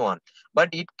and so on. But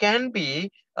it can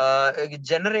be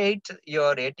generate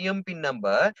your ATM pin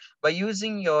number by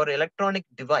using your electronic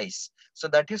device. So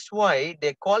that is why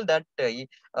they call that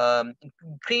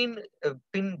green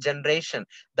pin generation.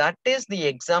 That is the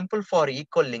example for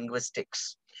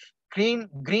eco-linguistics. Green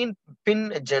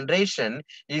pin generation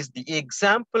is the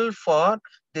example for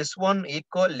this one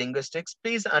eco-linguistics.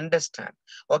 Please understand.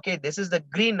 Okay, this is the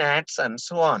green ads and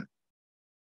so on.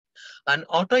 An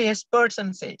auto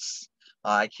person says,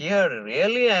 here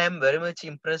really I am very much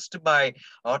impressed by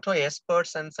Otto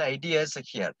Jespersen's ideas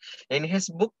here. In his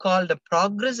book called The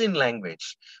Progress in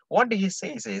Language, what he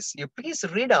says is, you please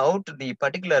read out the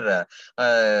particular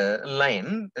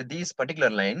these particular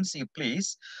lines, you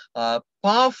please.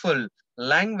 Powerful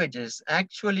languages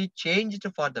actually changed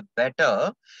for the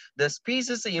better. The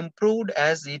species improved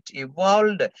as it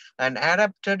evolved and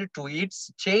adapted to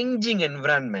its changing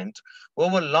environment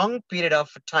over a long period of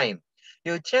time.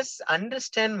 You just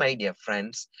understand, my dear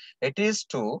friends, it is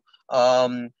to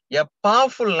a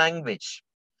powerful language.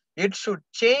 It should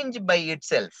change by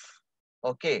itself.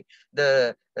 Okay,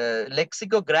 the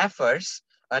lexicographers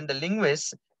and the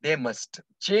linguists, they must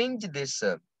change this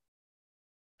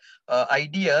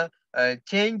idea,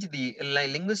 change the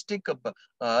linguistic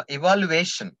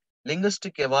evaluation.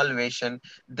 Linguistic evaluation,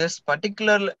 this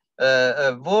particular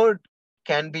word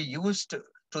can be used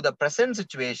to the present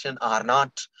situation or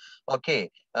not. Okay,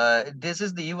 this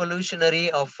is the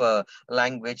evolutionary of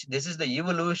language. This is the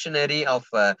evolutionary of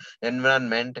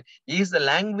environment. Is the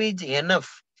language enough?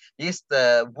 Is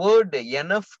the word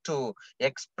enough to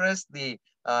express the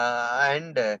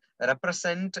and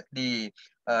represent the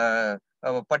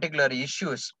particular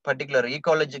issues, particular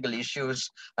ecological issues,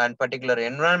 and particular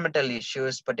environmental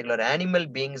issues, particular animal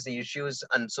beings issues,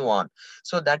 and so on.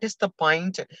 So that is the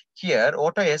point here.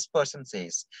 Otto Jespersen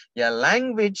says, a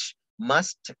language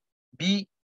must be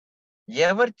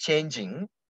ever changing,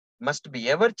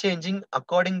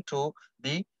 according to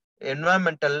the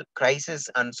environmental crisis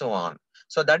and so on.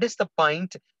 So that is the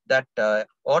point that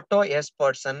Otto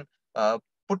Jespersen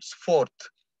puts forth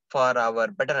for our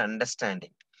better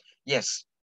understanding. Yes.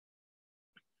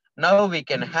 Now we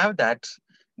can have that.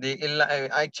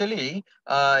 Actually,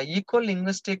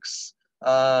 eco-linguistics.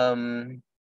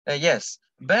 Yes,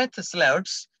 Beth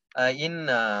Slouts in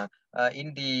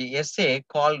the essay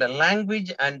called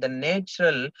 "Language and the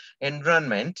Natural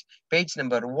Environment," page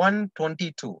number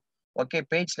 122. Okay,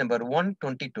 page number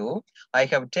 122. I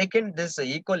have taken this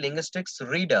eco-linguistics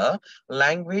reader,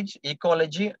 Language,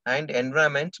 Ecology, and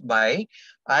Environment by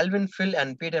Alvin Phil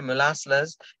and Peter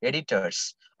Mulaslas,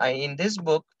 editors. In this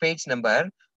book, page number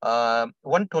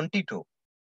 122.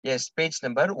 Yes, page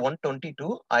number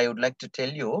 122. I would like to tell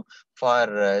you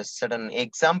for certain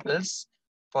examples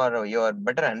for your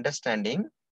better understanding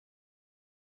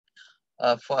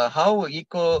for how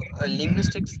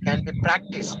eco-linguistics can be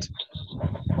practiced.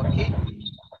 Okay.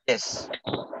 Yes.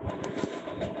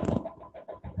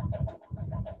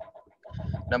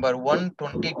 Number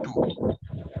 122.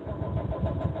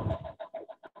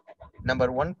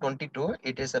 Number 122,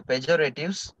 it is a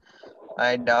pejoratives.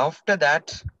 And after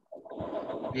that,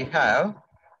 we have,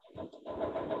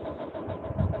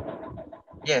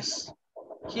 yes,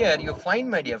 here you find,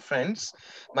 my dear friends,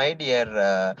 my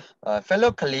dear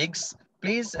fellow colleagues,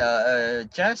 please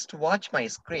just watch my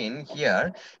screen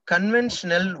here.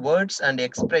 Conventional words and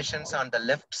expressions on the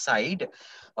left side.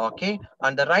 Okay,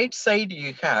 on the right side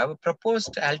you have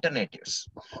proposed alternatives.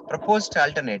 Proposed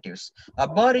alternatives.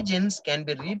 Aborigines can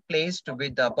be replaced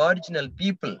with Aboriginal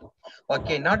people.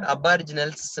 Okay, not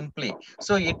Aboriginals simply.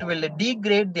 So it will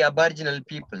degrade the Aboriginal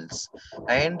peoples.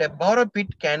 And borrow pit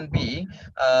can be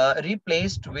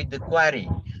replaced with the quarry.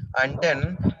 And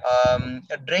then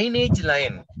a drainage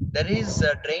line. There is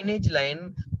a drainage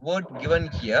line word given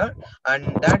here, and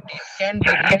that it can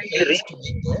be replaced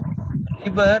with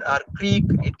river or creek.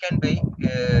 It can be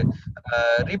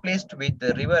replaced with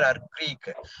the river or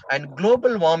creek. And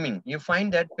global warming, you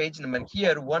find that page number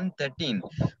here 113.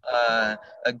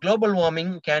 Global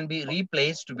warming can be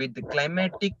replaced with the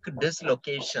climatic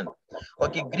dislocation.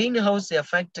 Okay, greenhouse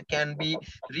effect can be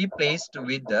replaced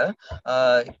with the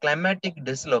climatic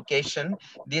dislocation.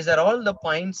 These are all the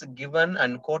points given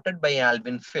and quoted by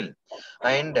Alvin Phil.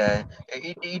 And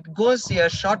it goes a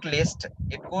short list.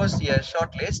 It goes a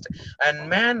short list, and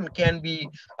man can be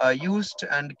used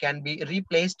and can be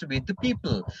replaced with the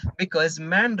people, because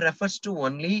man refers to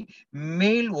only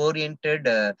male oriented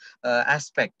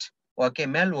aspect. Okay,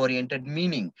 male oriented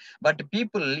meaning, but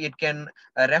people, it can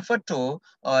refer to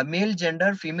male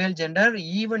gender, female gender,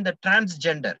 even the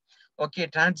transgender. Okay,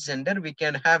 transgender, we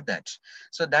can have that.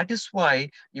 So that is why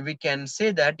we can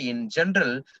say that in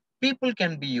general people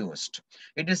can be used.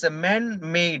 It is a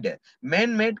man-made.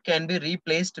 Man-made can be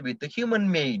replaced with the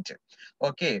human-made.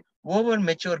 Okay, over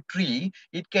mature tree,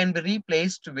 it can be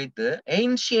replaced with the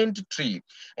ancient tree.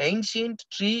 Ancient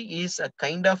tree is a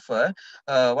kind of a,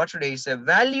 what should I say,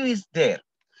 value is there.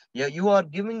 Yeah, you are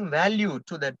giving value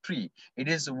to that tree. It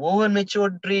is over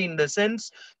matured tree in the sense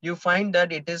you find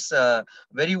that it is a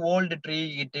very old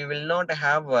tree. It will not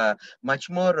have much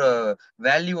more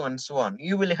value and so on.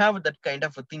 You will have that kind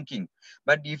of a thinking.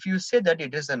 But if you say that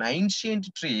it is an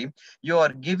ancient tree, you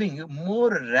are giving more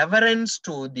reverence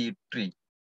to the tree.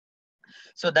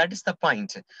 So that is the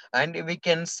point. And we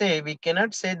can say, we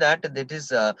cannot say that that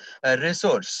is a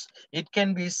resource. It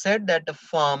can be said that a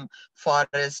farm,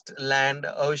 forest, land,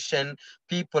 ocean,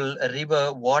 people,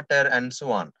 river, water, and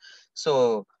so on.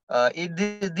 So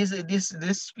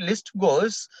this list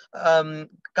goes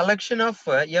collection of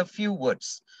a few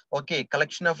words. Okay,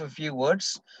 collection of a few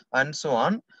words and so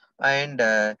on.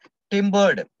 And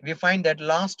timbered, we find that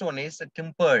last one is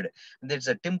tempered. There's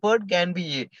a tempered can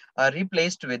be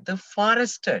replaced with the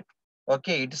forested.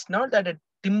 Okay, it is not that a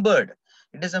timbered,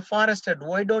 it is a forested.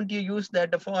 Why don't you use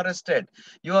that forested?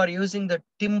 You are using the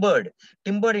timbered.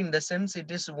 Timbered in the sense it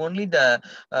is only the,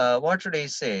 what should I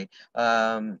say,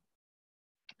 the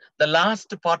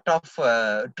last part of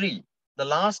tree. The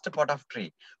last part of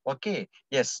tree. Okay,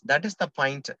 yes, that is the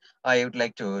point I would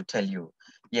like to tell you.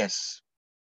 Yes.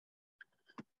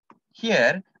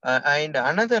 Here, and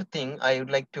another thing I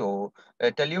would like to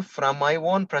tell you from my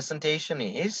own presentation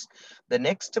is, the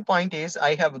next point is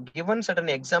I have given certain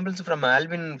examples from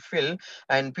Alvin Phil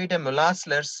and Peter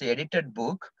Mulasler's edited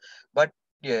book. But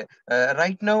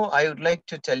right now I would like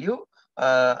to tell you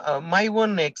my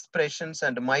own expressions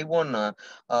and my own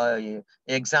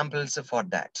examples for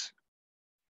that.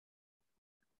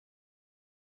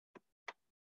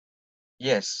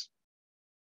 Yes.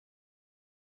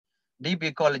 Deep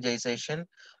ecologization,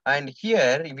 and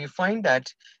here we find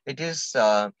that it is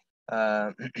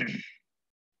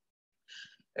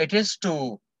it is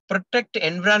to protect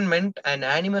environment and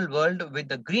animal world with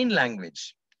the green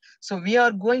language. So we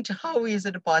are going to, how is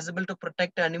it possible to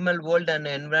protect animal world and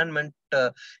environment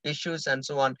issues and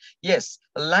so on? Yes,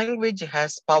 language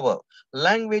has power.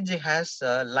 Language has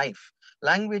life.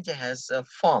 Language has a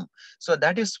form. So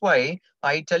that is why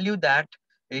I tell you that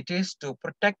it is to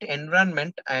protect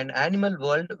environment and animal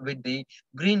world with the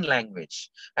green language.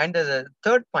 And the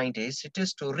third point is it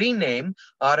is to rename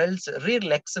or else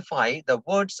re-lexify the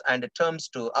words and terms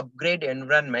to upgrade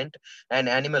environment and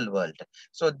animal world.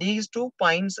 So these 2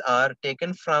 points are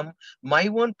taken from my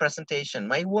own presentation,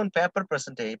 my own paper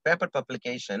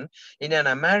publication in an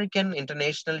American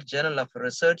International Journal of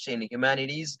Research in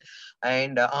Humanities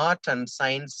and Art and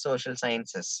Science, Social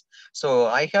Sciences. So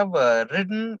I have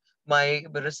written my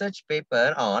research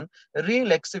paper on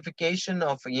re-lexification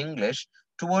of English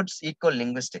towards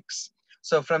ecolinguistics.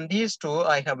 So from these 2,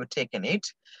 I have taken it.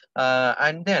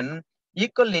 And then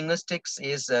ecolinguistics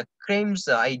is Crame's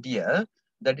idea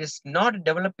that is not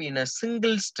developed in a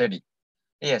single study.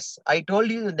 Yes, I told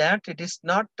you that it is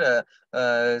not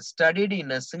studied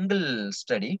in a single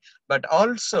study, but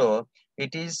also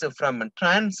It is from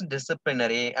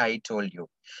transdisciplinary, I told you.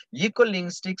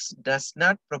 Ecolinguistics does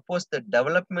not propose the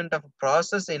development of a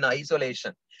process in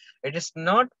isolation. It is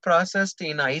not processed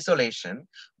in isolation,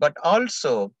 but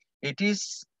also it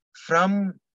is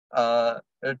from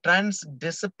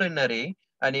transdisciplinary,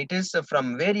 and it is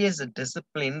from various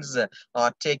disciplines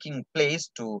are taking place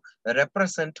to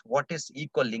represent what is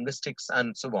ecolinguistics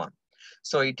and so on.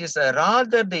 So it is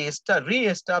rather the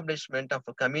re-establishment of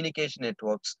communication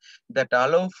networks that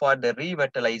allow for the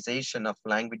revitalization of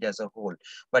language as a whole.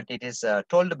 But it is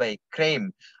told by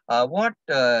Crane. What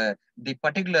the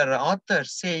particular author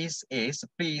says is,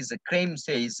 Crane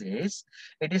says is,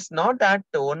 it is not that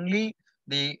only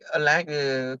the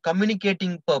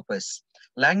communicating purpose.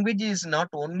 Language is not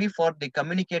only for the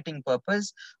communicating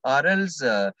purpose, or else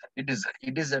it is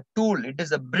a tool, it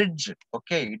is a bridge.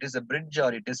 Okay, it is a bridge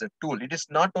or it is a tool. It is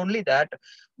not only that,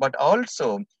 but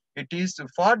also it is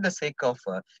for the sake of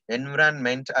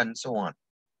environment and so on.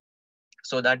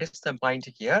 So that is the point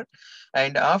here.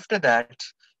 And after that,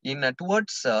 in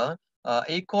towards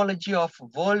ecology of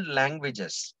world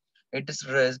languages, it is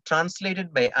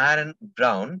translated by Aaron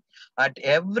Brown. At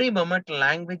every moment,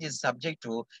 language is subject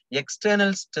to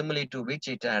external stimuli to which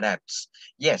it adapts.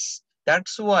 Yes,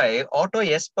 that's why Otto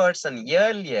Jespersen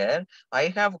earlier, I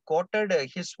have quoted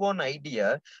his own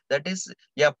idea, that is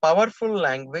a powerful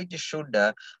language should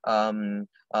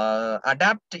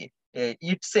adapt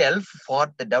itself for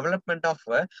the development of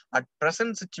at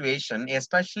present situation,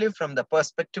 especially from the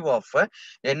perspective of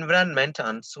environment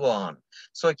and so on.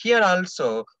 So here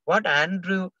also what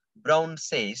Andrew Brown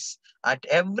says, at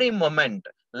every moment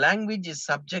language is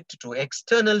subject to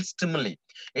external stimuli.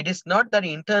 It is not the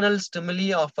internal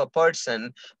stimuli of a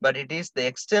person, but it is the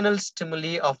external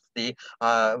stimuli of the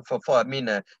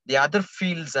the other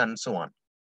fields and so on.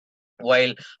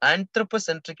 While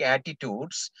anthropocentric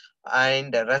attitudes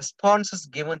and responses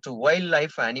given to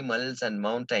wildlife, animals, and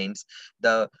mountains,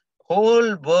 the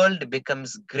whole world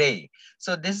becomes gray.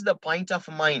 So this is the point of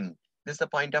mine. This is the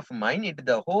point of mine.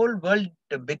 The whole world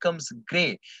becomes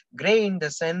gray. Gray in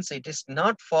the sense it is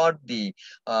not for the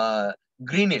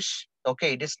greenish.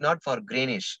 Okay, it is not for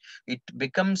greenish. It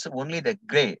becomes only the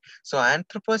gray. So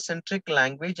anthropocentric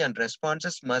language and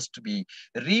responses must be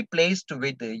replaced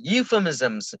with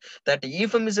euphemisms. That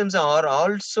euphemisms are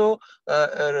also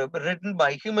written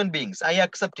by human beings. I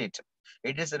accept it.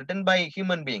 It is written by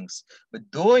human beings. But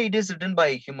though it is written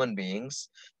by human beings,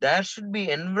 there should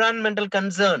be environmental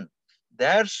concern.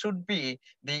 There should be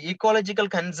the ecological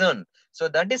concern. So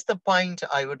that is the point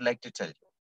I would like to tell you.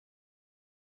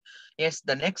 Yes,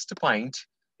 the next point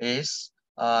is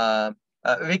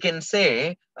we can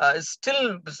say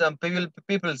still some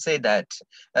people say that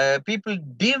people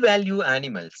devalue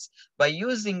animals by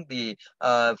using the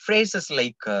phrases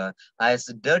like as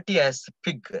dirty as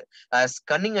pig, as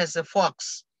cunning as a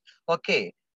fox.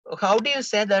 Okay, how do you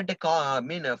say that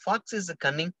a fox is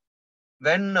cunning?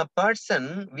 When a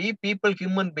person, we people,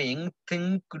 human being,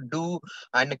 think, do,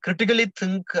 and critically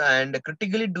think and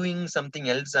critically doing something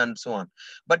else and so on.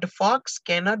 But fox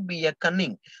cannot be a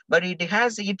cunning, but it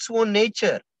has its own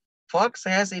nature. Fox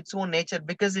has its own nature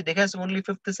because it has only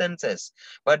fifth senses.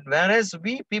 But whereas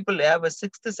we people have a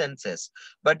sixth senses.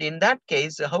 But in that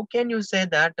case, how can you say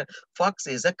that fox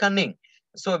is a cunning?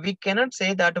 So we cannot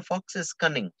say that a fox is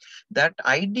cunning. That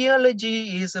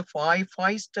ideology is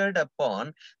foisted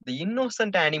upon the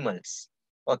innocent animals.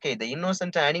 Okay, the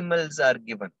innocent animals are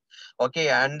given. Okay,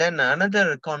 and then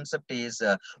another concept is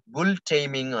bull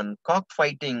taming and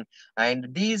cockfighting, and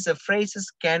these phrases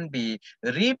can be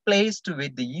replaced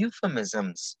with the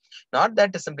euphemisms. Not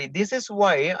that simply. This is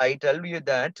why I tell you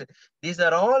that these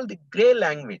are all the gray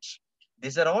language.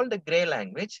 These are all the gray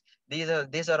language.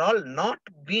 These are all not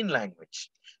green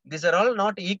language. These are all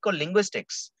not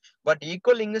eco-linguistics. But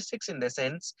eco-linguistics in the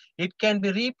sense, it can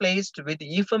be replaced with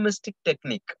euphemistic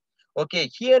technique. Okay,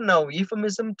 here now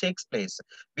euphemism takes place.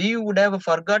 We would have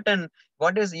forgotten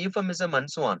what is euphemism and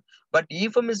so on. But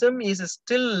euphemism is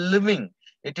still living.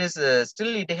 It is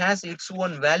still, it has its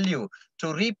own value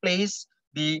to replace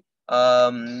the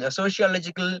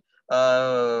sociological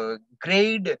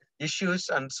grade issues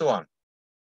and so on.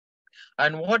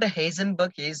 And what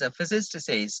Heisenberg is, a physicist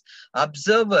says,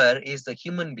 observer is the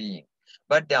human being,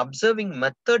 but the observing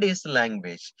method is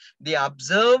language. The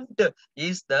observed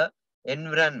is the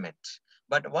environment.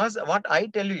 But what I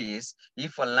tell you is,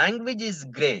 if a language is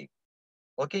gray,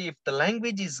 okay, if the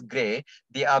language is gray,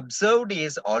 the observed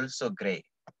is also gray.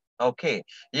 Okay,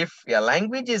 if a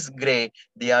language is gray,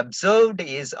 the observed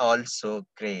is also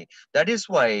gray. That is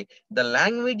why the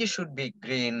language should be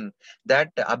green. That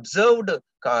observed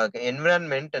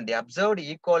environment and the observed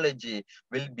ecology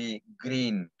will be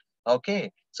green.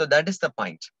 Okay, so that is the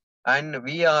point, and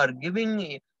we are giving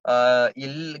we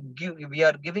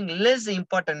are giving less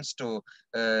importance to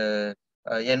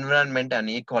environment and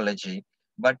ecology,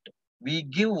 but we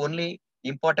give only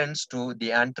importance to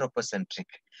the anthropocentric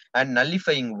and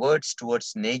nullifying words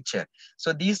towards nature.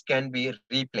 So these can be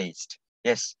replaced.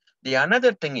 Yes, the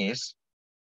another thing is,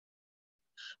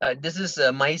 this is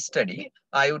my study.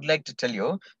 I would like to tell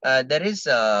you, there is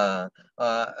a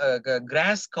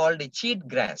grass called cheat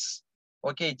grass.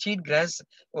 Okay, cheat grass.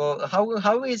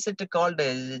 How is it called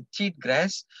cheat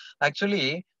grass?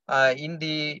 Actually, in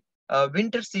the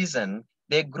winter season,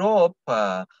 they grow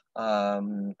up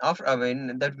after, I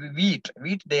mean, that wheat.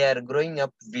 They are growing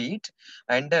up wheat,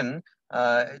 and then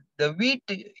the wheat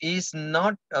is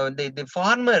not the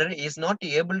farmer is not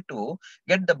able to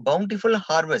get the bountiful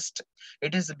harvest.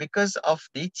 It is because of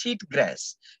the cheat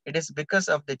grass. It is because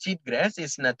of the cheat grass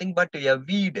is nothing but a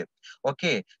weed.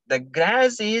 Okay, the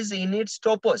grass is in its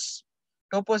topos.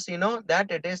 Topos, you know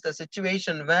that it is the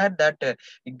situation where that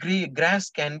grass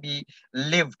can be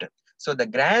lived. So the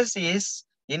grass is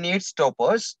in its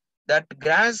topos. That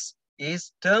grass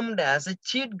is termed as a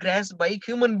cheat grass by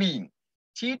human being.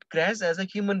 Cheat grass as a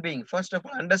human being. First of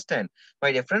all, understand,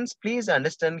 my dear friends, please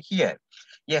understand here.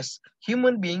 Yes,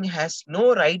 human being has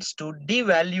no rights to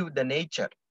devalue the nature.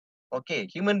 Okay,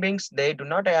 human beings, they do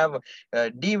not have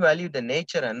devalue the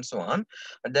nature and so on.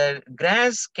 The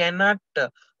grass cannot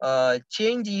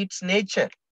change its nature.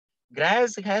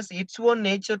 Grass has its own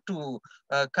nature to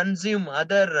consume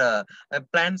other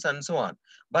plants and so on.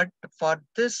 But for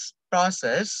this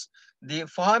process, the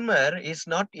farmer is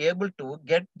not able to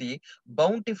get the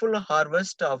bountiful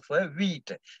harvest of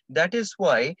wheat. That is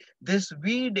why this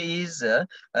weed is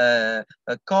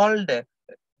called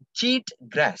cheat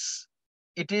grass.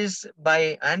 It is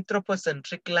by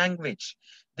anthropocentric language.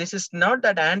 This is not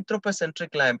that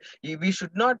anthropocentric language. We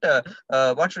should not,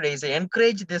 what should I say,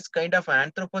 encourage this kind of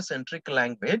anthropocentric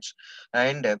language.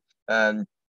 And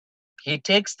he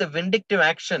takes the vindictive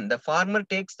action. The farmer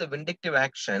takes the vindictive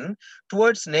action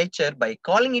towards nature by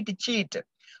calling it cheat.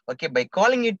 Okay, by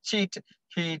calling it cheat,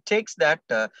 he takes that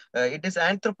it is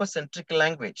anthropocentric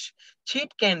language.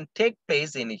 Cheat can take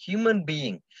place in a human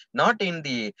being, not in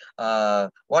the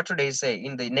what should I say,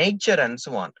 in the nature and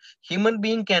so on. Human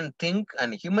being can think,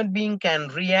 and human being can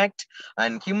react,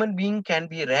 and human being can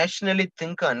be rationally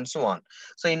think and so on.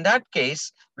 So in that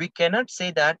case, we cannot say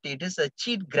that it is a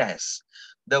cheat grass.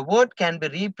 The word can be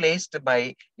replaced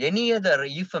by any other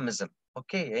euphemism.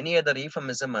 Okay, any other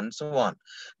euphemism and so on.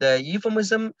 The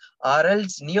euphemism or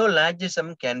else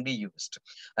neologism can be used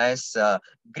as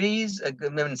grease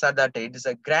means that it is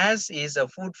a grass is a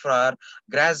food for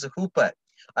grasshopper,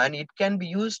 and it can be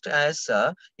used as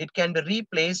it can be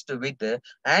replaced with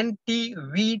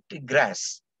anti-wheat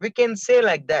grass. We can say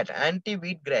like that,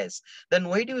 anti-wheat grass. Then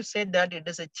why do you say that it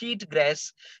is a cheat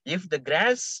grass? If the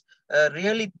grass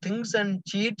really thinks and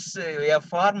cheats a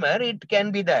farmer, it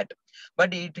can be that.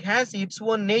 But it has its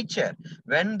own nature.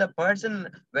 When the person,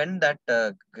 when that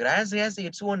grass has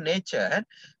its own nature,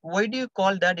 why do you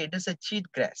call that it is a cheat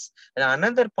grass? And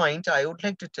another point I would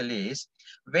like to tell you is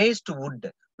waste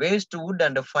wood. Waste wood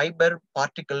and fiber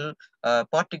particle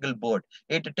board.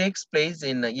 It takes place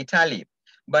in Italy.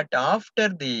 But after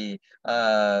the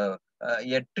a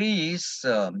tree is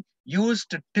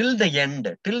used till the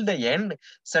end,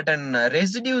 certain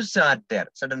residues are there.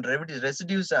 Certain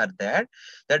residues are there.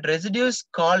 That residues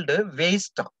called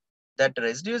waste. That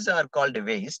residues are called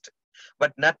waste.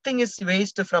 But nothing is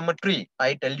waste from a tree.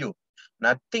 I tell you,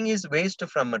 nothing is waste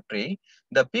from a tree.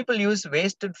 The people use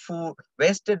wasted food,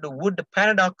 wasted wood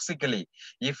paradoxically.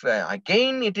 If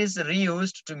again it is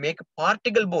reused to make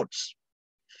particle boards,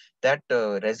 that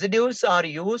residues are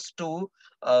used to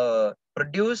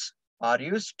produce, are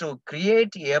used to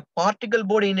create a particle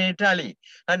board in Italy.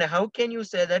 And how can you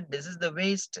say that this is the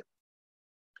waste?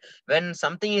 When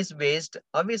something is waste,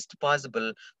 how is it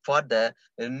possible for the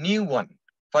new one,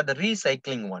 for the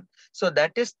recycling one? So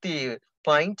that is the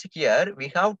point here.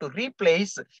 We have to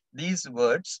replace these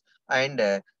words, and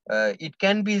it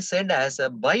can be said as a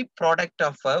byproduct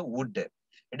of wood.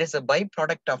 It is a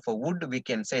byproduct of a wood, we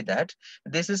can say that.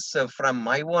 This is from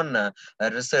my own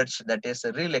research, that is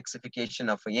a re-lexification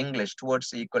of English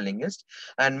towards ecolinguist.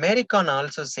 And Maricon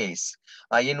also says,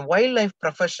 in wildlife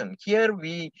profession, here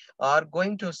we are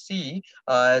going to see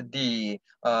the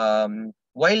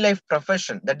wildlife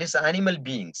profession, that is animal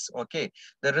beings. Okay,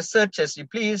 the researchers, you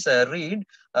please read.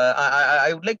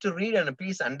 I would like to read and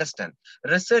please understand.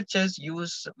 Researchers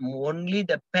use only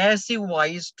the passive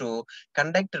voice to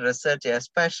conduct research,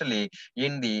 especially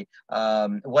in the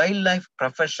wildlife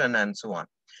profession and so on.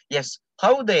 Yes,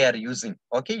 how they are using.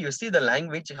 Okay, you see the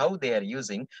language, how they are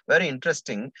using. Very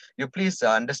interesting. You please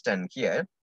understand here.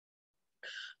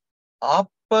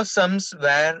 Opossums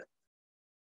were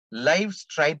live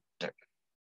striped.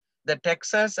 The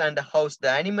Texas and house,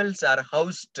 the animals are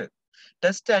housed.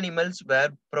 Test animals were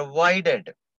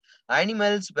provided.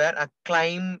 Animals were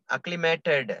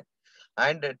acclimated,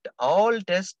 and all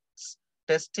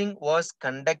testing was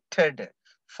conducted.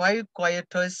 5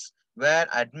 quietus were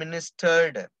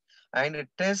administered, and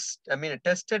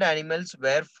tested animals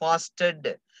were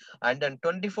fasted, and then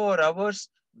 24 hours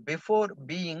before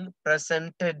being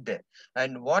presented,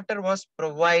 and water was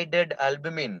provided.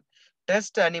 Albumin.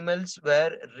 Test animals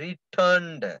were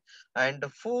returned, and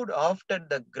food after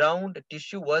the ground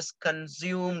tissue was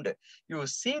consumed. You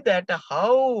see that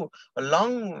how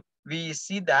long we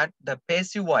see that the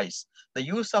passive voice, the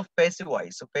use of passive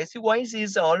voice. So passive voice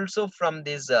is also from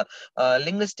this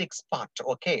linguistics part.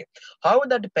 Okay, how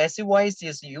that passive voice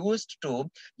is used to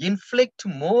inflict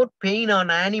more pain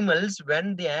on animals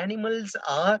when the animals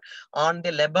are on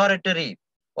the laboratory.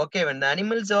 Okay, when the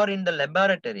animals are in the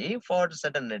laboratory for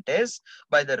certain tests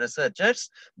by the researchers,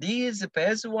 these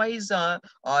passive voice are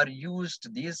used.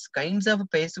 These kinds of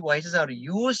passive voices are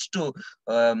used to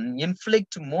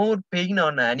inflict more pain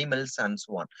on animals and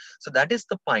so on. So that is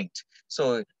the point.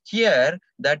 So here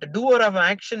that doer of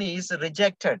action is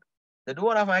rejected. The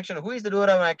doer of action, who is the doer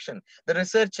of action? The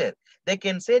researcher. They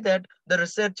can say that the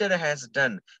researcher has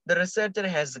done, the researcher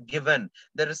has given,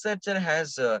 the researcher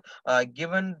has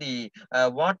given the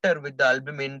water with the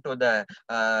albumin to the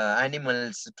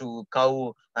animals, to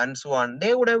cow and so on.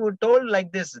 They would have told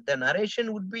like this. The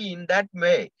narration would be in that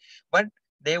way. But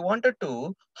they wanted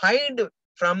to hide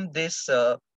from this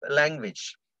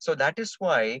language. So that is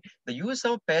why the use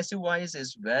of passive voice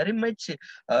is very much,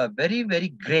 very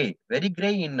gray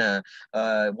in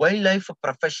wildlife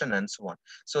profession and so on.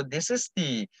 So this is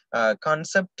the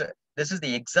concept. This is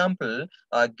the example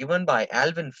given by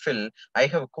Alvin Phil. I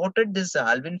have quoted this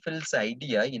Alvin Phil's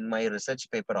idea in my research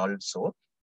paper also.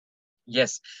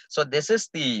 Yes, so this is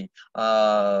the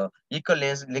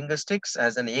ecolinguistics.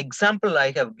 As an example,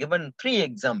 I have given 3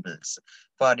 examples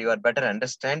for your better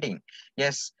understanding.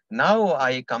 Yes, now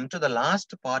I come to the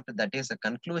last part, that is a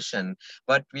conclusion,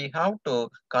 but we have to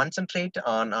concentrate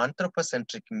on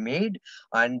anthropocentric made,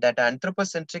 and that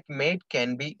anthropocentric made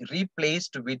can be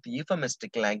replaced with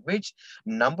euphemistic language.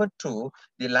 Number 2,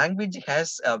 the language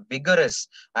has a vigorous,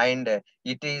 and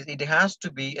it has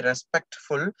to be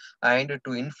respectful and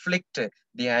to inflict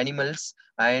the animals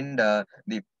and the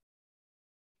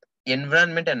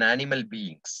environment and animal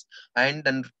beings. And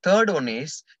then third one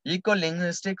is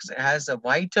ecolinguistics has a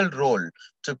vital role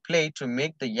to play to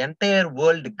make the entire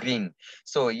world green.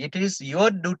 So it is your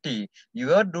duty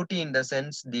in the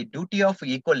sense, the duty of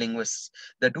ecolinguists,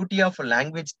 the duty of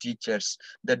language teachers,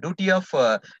 the duty of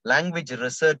language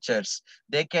researchers.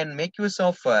 They can make use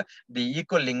of the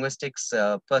ecolinguistics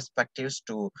perspectives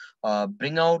to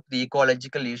bring out the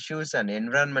ecological issues and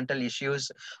environmental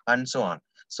issues and so on.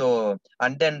 So,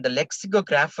 and then the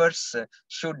lexicographers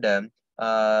should, with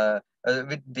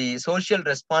the social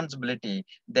responsibility,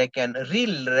 they can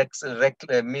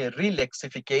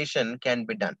re-lexification can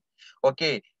be done.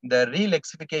 Okay, the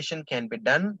re-lexification can be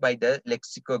done by the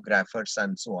lexicographers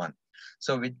and so on.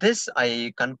 So with this,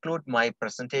 I conclude my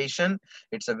presentation.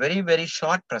 It's a very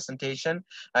short presentation.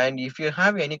 And if you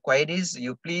have any queries,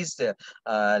 you please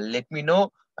let me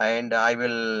know. And I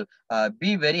will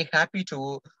be very happy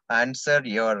to answer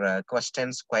your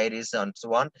questions, queries, and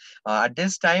so on. At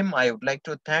this time, I would like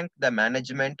to thank the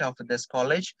management of this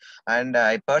college, and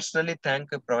I personally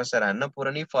thank Professor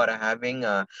Annapurani for having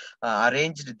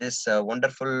arranged this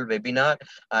wonderful webinar.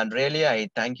 And really, I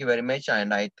thank you very much,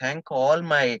 and I thank all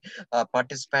my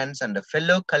participants and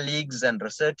fellow colleagues and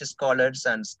research scholars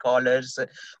and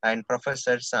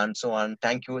professors and so on.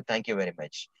 Thank you very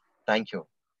much. Thank you.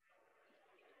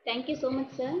 Thank you so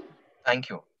much, sir. Thank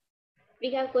you.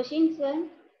 We have questions, sir.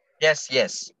 Yes.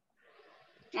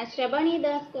 As Shabani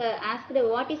asked,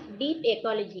 what is deep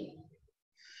ecology?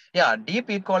 Yeah,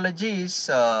 deep ecology is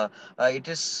it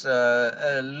is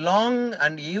a long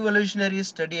and evolutionary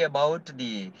study about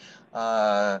the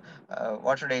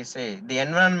what should I say, the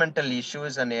environmental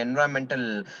issues and the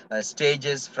environmental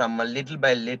stages from little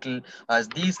by little as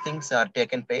these things are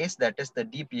taken place. That is the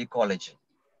deep ecology.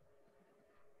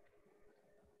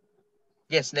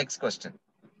 Yes, next question.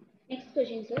 Next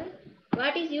question, sir.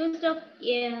 What is used of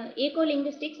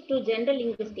ecolinguistics to general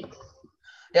linguistics?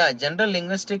 Yeah, general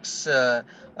linguistics.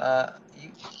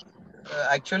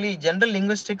 actually general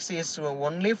linguistics is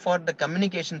only for the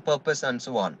communication purpose and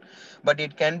so on, but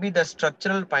it can be the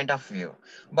structural point of view.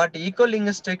 But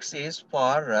eco-linguistics is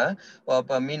for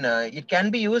it can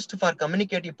be used for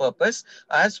communicative purpose,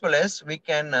 as well as we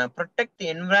can protect the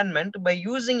environment by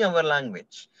using our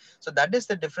language. So that is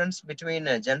the difference between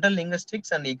general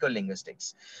linguistics and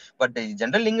eco-linguistics. But the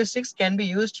general linguistics can be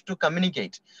used to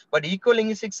communicate, but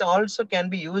eco-linguistics also can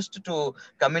be used to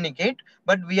communicate,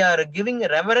 but we are giving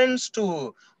reverence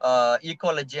to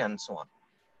ecology and so on.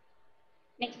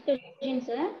 Next question,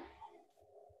 sir.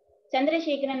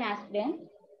 Chandrasekharan asked,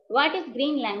 what is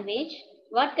green language?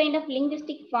 What kind of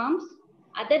linguistic forms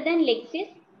other than lexis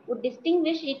would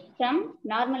distinguish it from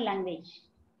normal language?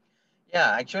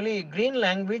 Yeah, actually, green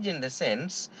language in the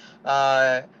sense,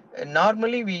 uh,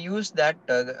 normally we use that,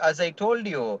 as I told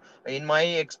you in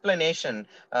my explanation,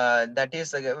 that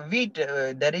is a wheat,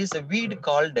 there is a weed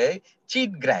called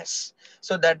cheat grass.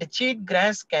 So that cheat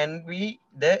grass can be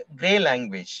the gray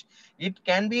language. It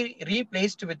can be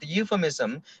replaced with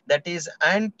euphemism that is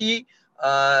anti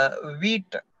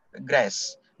wheat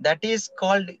grass. That is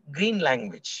called green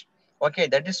language. Okay,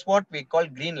 that is what we call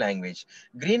green language.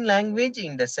 Green language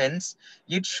in the sense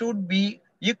it should be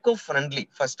eco-friendly,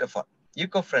 first of all,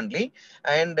 eco-friendly,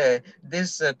 and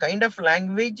this kind of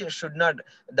language should not,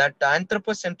 that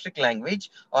anthropocentric language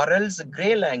or else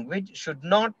gray language should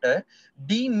not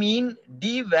demean,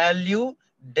 devalue,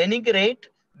 denigrate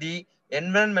the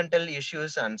environmental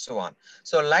issues and so on.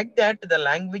 So like that, the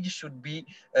language should be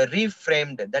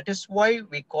reframed. That is why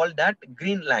we call that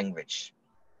green language.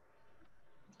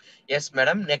 Yes,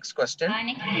 madam. Next question.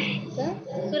 Next question, sir.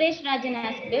 Suresh Rajan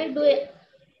asked, do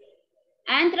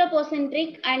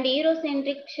anthropocentric and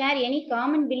Eurocentric share any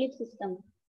common belief system?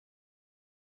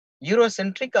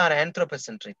 Eurocentric or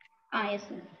anthropocentric? Yes,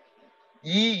 sir.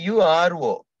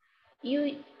 EURO.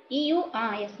 Yes,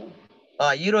 sir.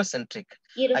 Eurocentric.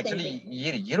 Actually,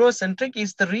 Eurocentric. Eurocentric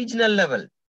is the regional level.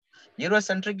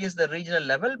 Eurocentric is the regional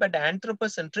level, but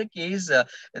anthropocentric is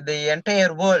the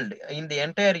entire world, in the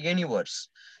entire universe.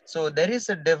 So there is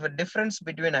a difference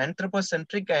between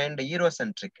anthropocentric and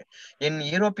Eurocentric. In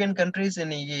European countries,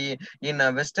 in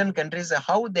Western countries,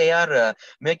 how they are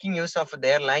making use of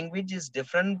their language is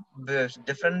different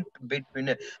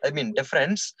between,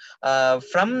 difference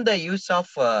from the use of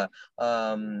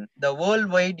the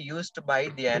worldwide used by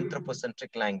the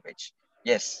anthropocentric language.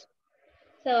 Yes.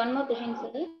 So one more question,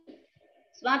 sir.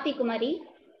 Swati Kumari,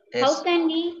 Yes. how can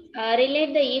we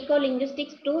relate the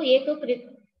eco-linguistics to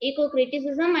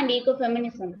eco-criticism and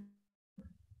ecofeminism?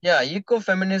 Yeah,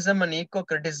 ecofeminism and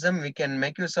eco-criticism, we can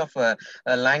make use of a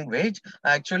language.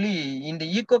 Actually, in the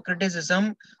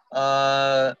eco-criticism,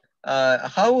 how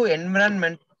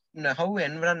environment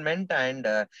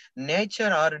and nature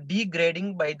are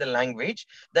degrading by the language,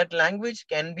 that language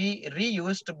can be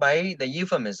reused by the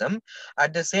euphemism.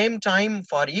 At the same time,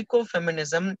 for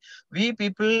ecofeminism, we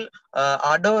people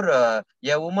adore a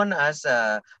woman as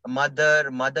a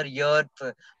mother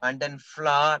earth, and then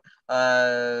flower,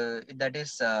 that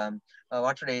is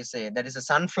what should I say? That is a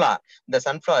sunflower. The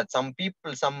sunflower. Some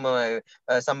people, some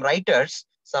writers,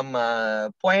 some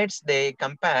poets, they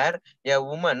compare a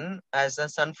woman as a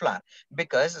sunflower,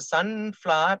 because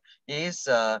sunflower is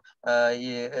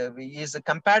is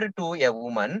compared to a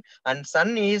woman, and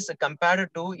sun is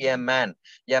compared to a man.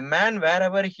 A man,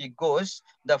 wherever he goes,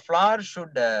 the flower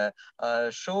should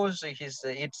shows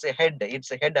its head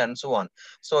and so on.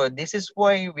 So this is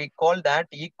why we call that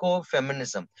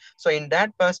ecofeminism. So in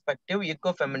that perspective,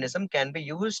 ecofeminism can be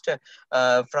used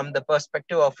from the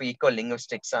perspective of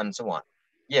ecolinguistics and so on.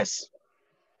 Yes.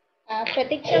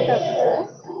 Pratiksha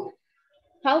Kapoor,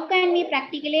 how can we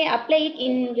practically apply it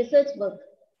in research work?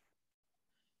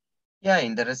 Yeah,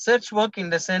 in the research work, in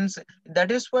the sense,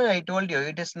 that is why I told you,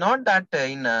 it is not that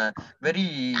in a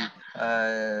very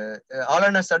all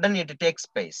on a sudden it takes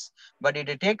place, but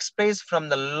it takes place from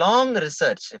the long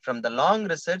research, from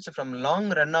long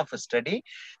run of study.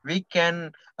 We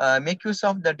can make use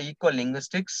of that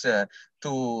eco-linguistics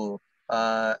to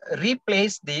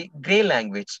replace the gray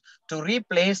language, to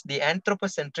replace the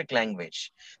anthropocentric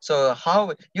language. So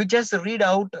how you just read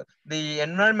out the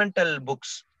environmental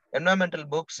books and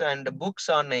books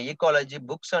on ecology,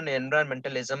 books on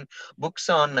environmentalism, books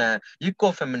on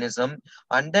ecofeminism,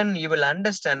 and then you will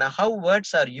understand how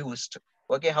words are used.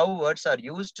 Okay, how words are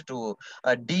used to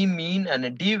demean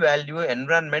and devalue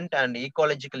environment and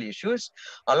ecological issues.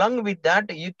 Along with that,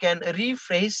 you can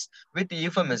rephrase with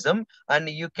euphemism, and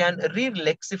you can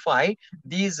re-lexify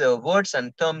these words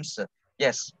and terms.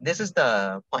 Yes, this is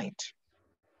the point.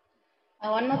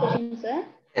 One more question, sir.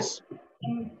 Yes.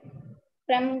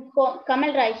 From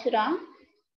Kamal Raishura,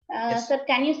 Yes. Sir,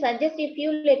 can you suggest a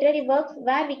few literary works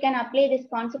where we can apply this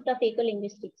concept of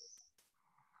ecolinguistics?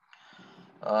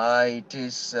 It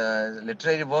is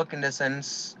literary work in the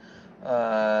sense,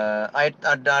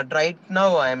 right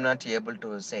now I am not able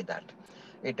to say that.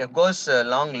 It goes a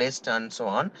long list and so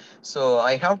on. So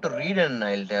I have to read and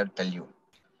I'll tell you.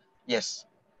 Yes.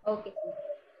 Okay, sir.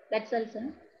 That's all,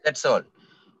 sir. That's all.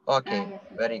 Okay. Yes,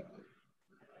 sir. Very good.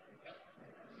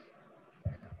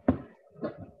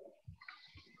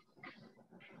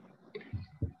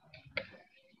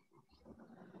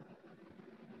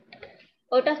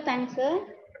 Out of thanks, sir.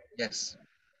 Yes.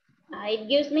 It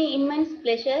gives me immense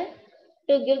pleasure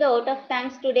to give the vote of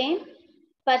thanks today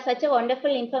for such a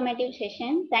wonderful informative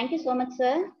session. Thank you so much,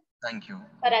 sir, Thank you.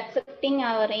 for accepting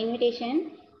our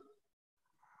invitation.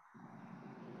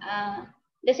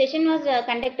 The session was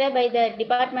conducted by the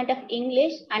Department of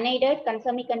English, unaided,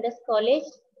 Kandaswami College,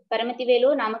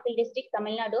 P.Velur, Namakkal district,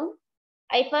 Tamil Nadu.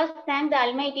 I first thank the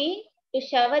Almighty to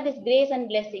shower this grace and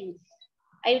blessings.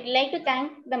 I would like to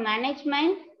thank the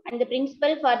management and the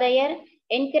principal for their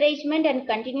encouragement and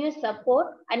continuous support,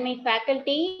 and my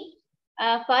faculty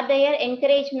for their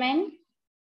encouragement,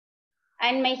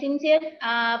 and my sincere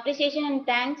appreciation and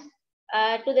thanks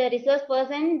to the resource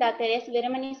person,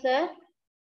 Dr.S.Veeramani sir,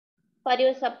 for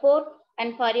your support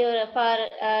and for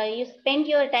you spent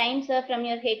your time, sir, from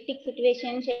your hectic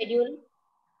situation schedule.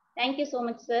 Thank you so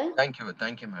much, sir. Thank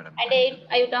you, madam. And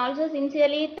I would also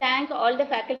sincerely thank all the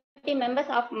faculty members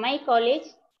of my college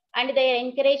and their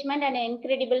encouragement and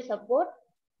incredible support.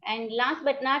 And last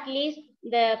but not least,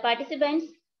 the participants.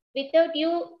 Without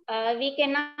you, we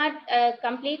cannot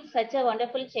complete such a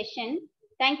wonderful session.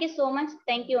 Thank you so much.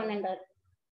 Thank you, one and all.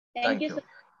 Thank you, sir.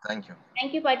 Thank you.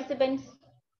 Thank you, participants.